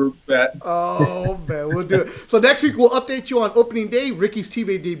a good group chat. Oh, man, we'll do it. So next week, we'll update you on opening day, Ricky's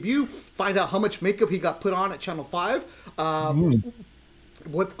TV debut, find out how much makeup he got put on at Channel 5,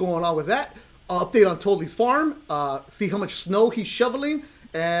 what's going on with that, update on Totally's farm, see how much snow he's shoveling,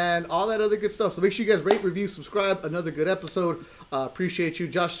 and all that other good stuff. So make sure you guys rate, review, subscribe. Another good episode. Appreciate you.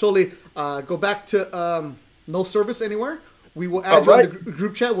 Josh Totally, go back to no service anywhere. We will add you on the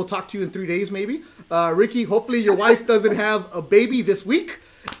group chat. We'll talk to you in 3 days, maybe. Ricky, hopefully your wife doesn't have a baby this week.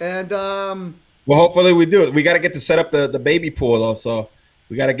 And well, hopefully we do. We got to get to set up the baby pool, though. So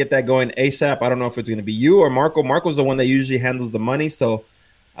we got to get that going ASAP. I don't know if it's going to be you or Marco. Marco's the one that usually handles the money. So,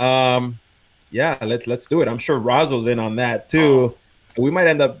 yeah, let's do it. I'm sure Razo's in on that, too. We might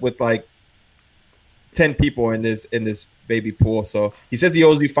end up with like 10 people in this baby pool. So he says he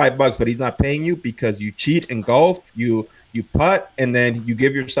owes you $5, but he's not paying you because you cheat in golf. You putt, and then you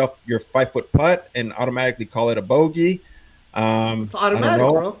give yourself your 5-foot putt and automatically call it a bogey. It's automatic,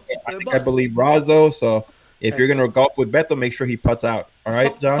 bro. I believe Razo. So if you're gonna golf with Beto, make sure he putts out. All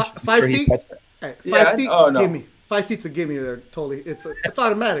right, Josh. 5 feet. 5 feet. Oh, no. Give me 5 feet's a gimme there. Totally. It's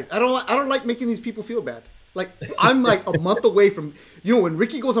automatic. I don't like making these people feel bad. Like I'm like a month away from when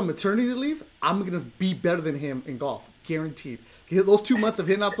Ricky goes on maternity leave, I'm gonna be better than him in golf, guaranteed. Those 2 months of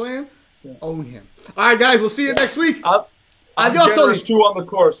him not playing, own him. All right, guys, we'll see you next week. Adios, Tony. 2 on the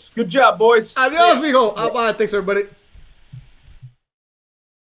course. Good job, boys. Adios, mijo. Bye. Thanks, everybody.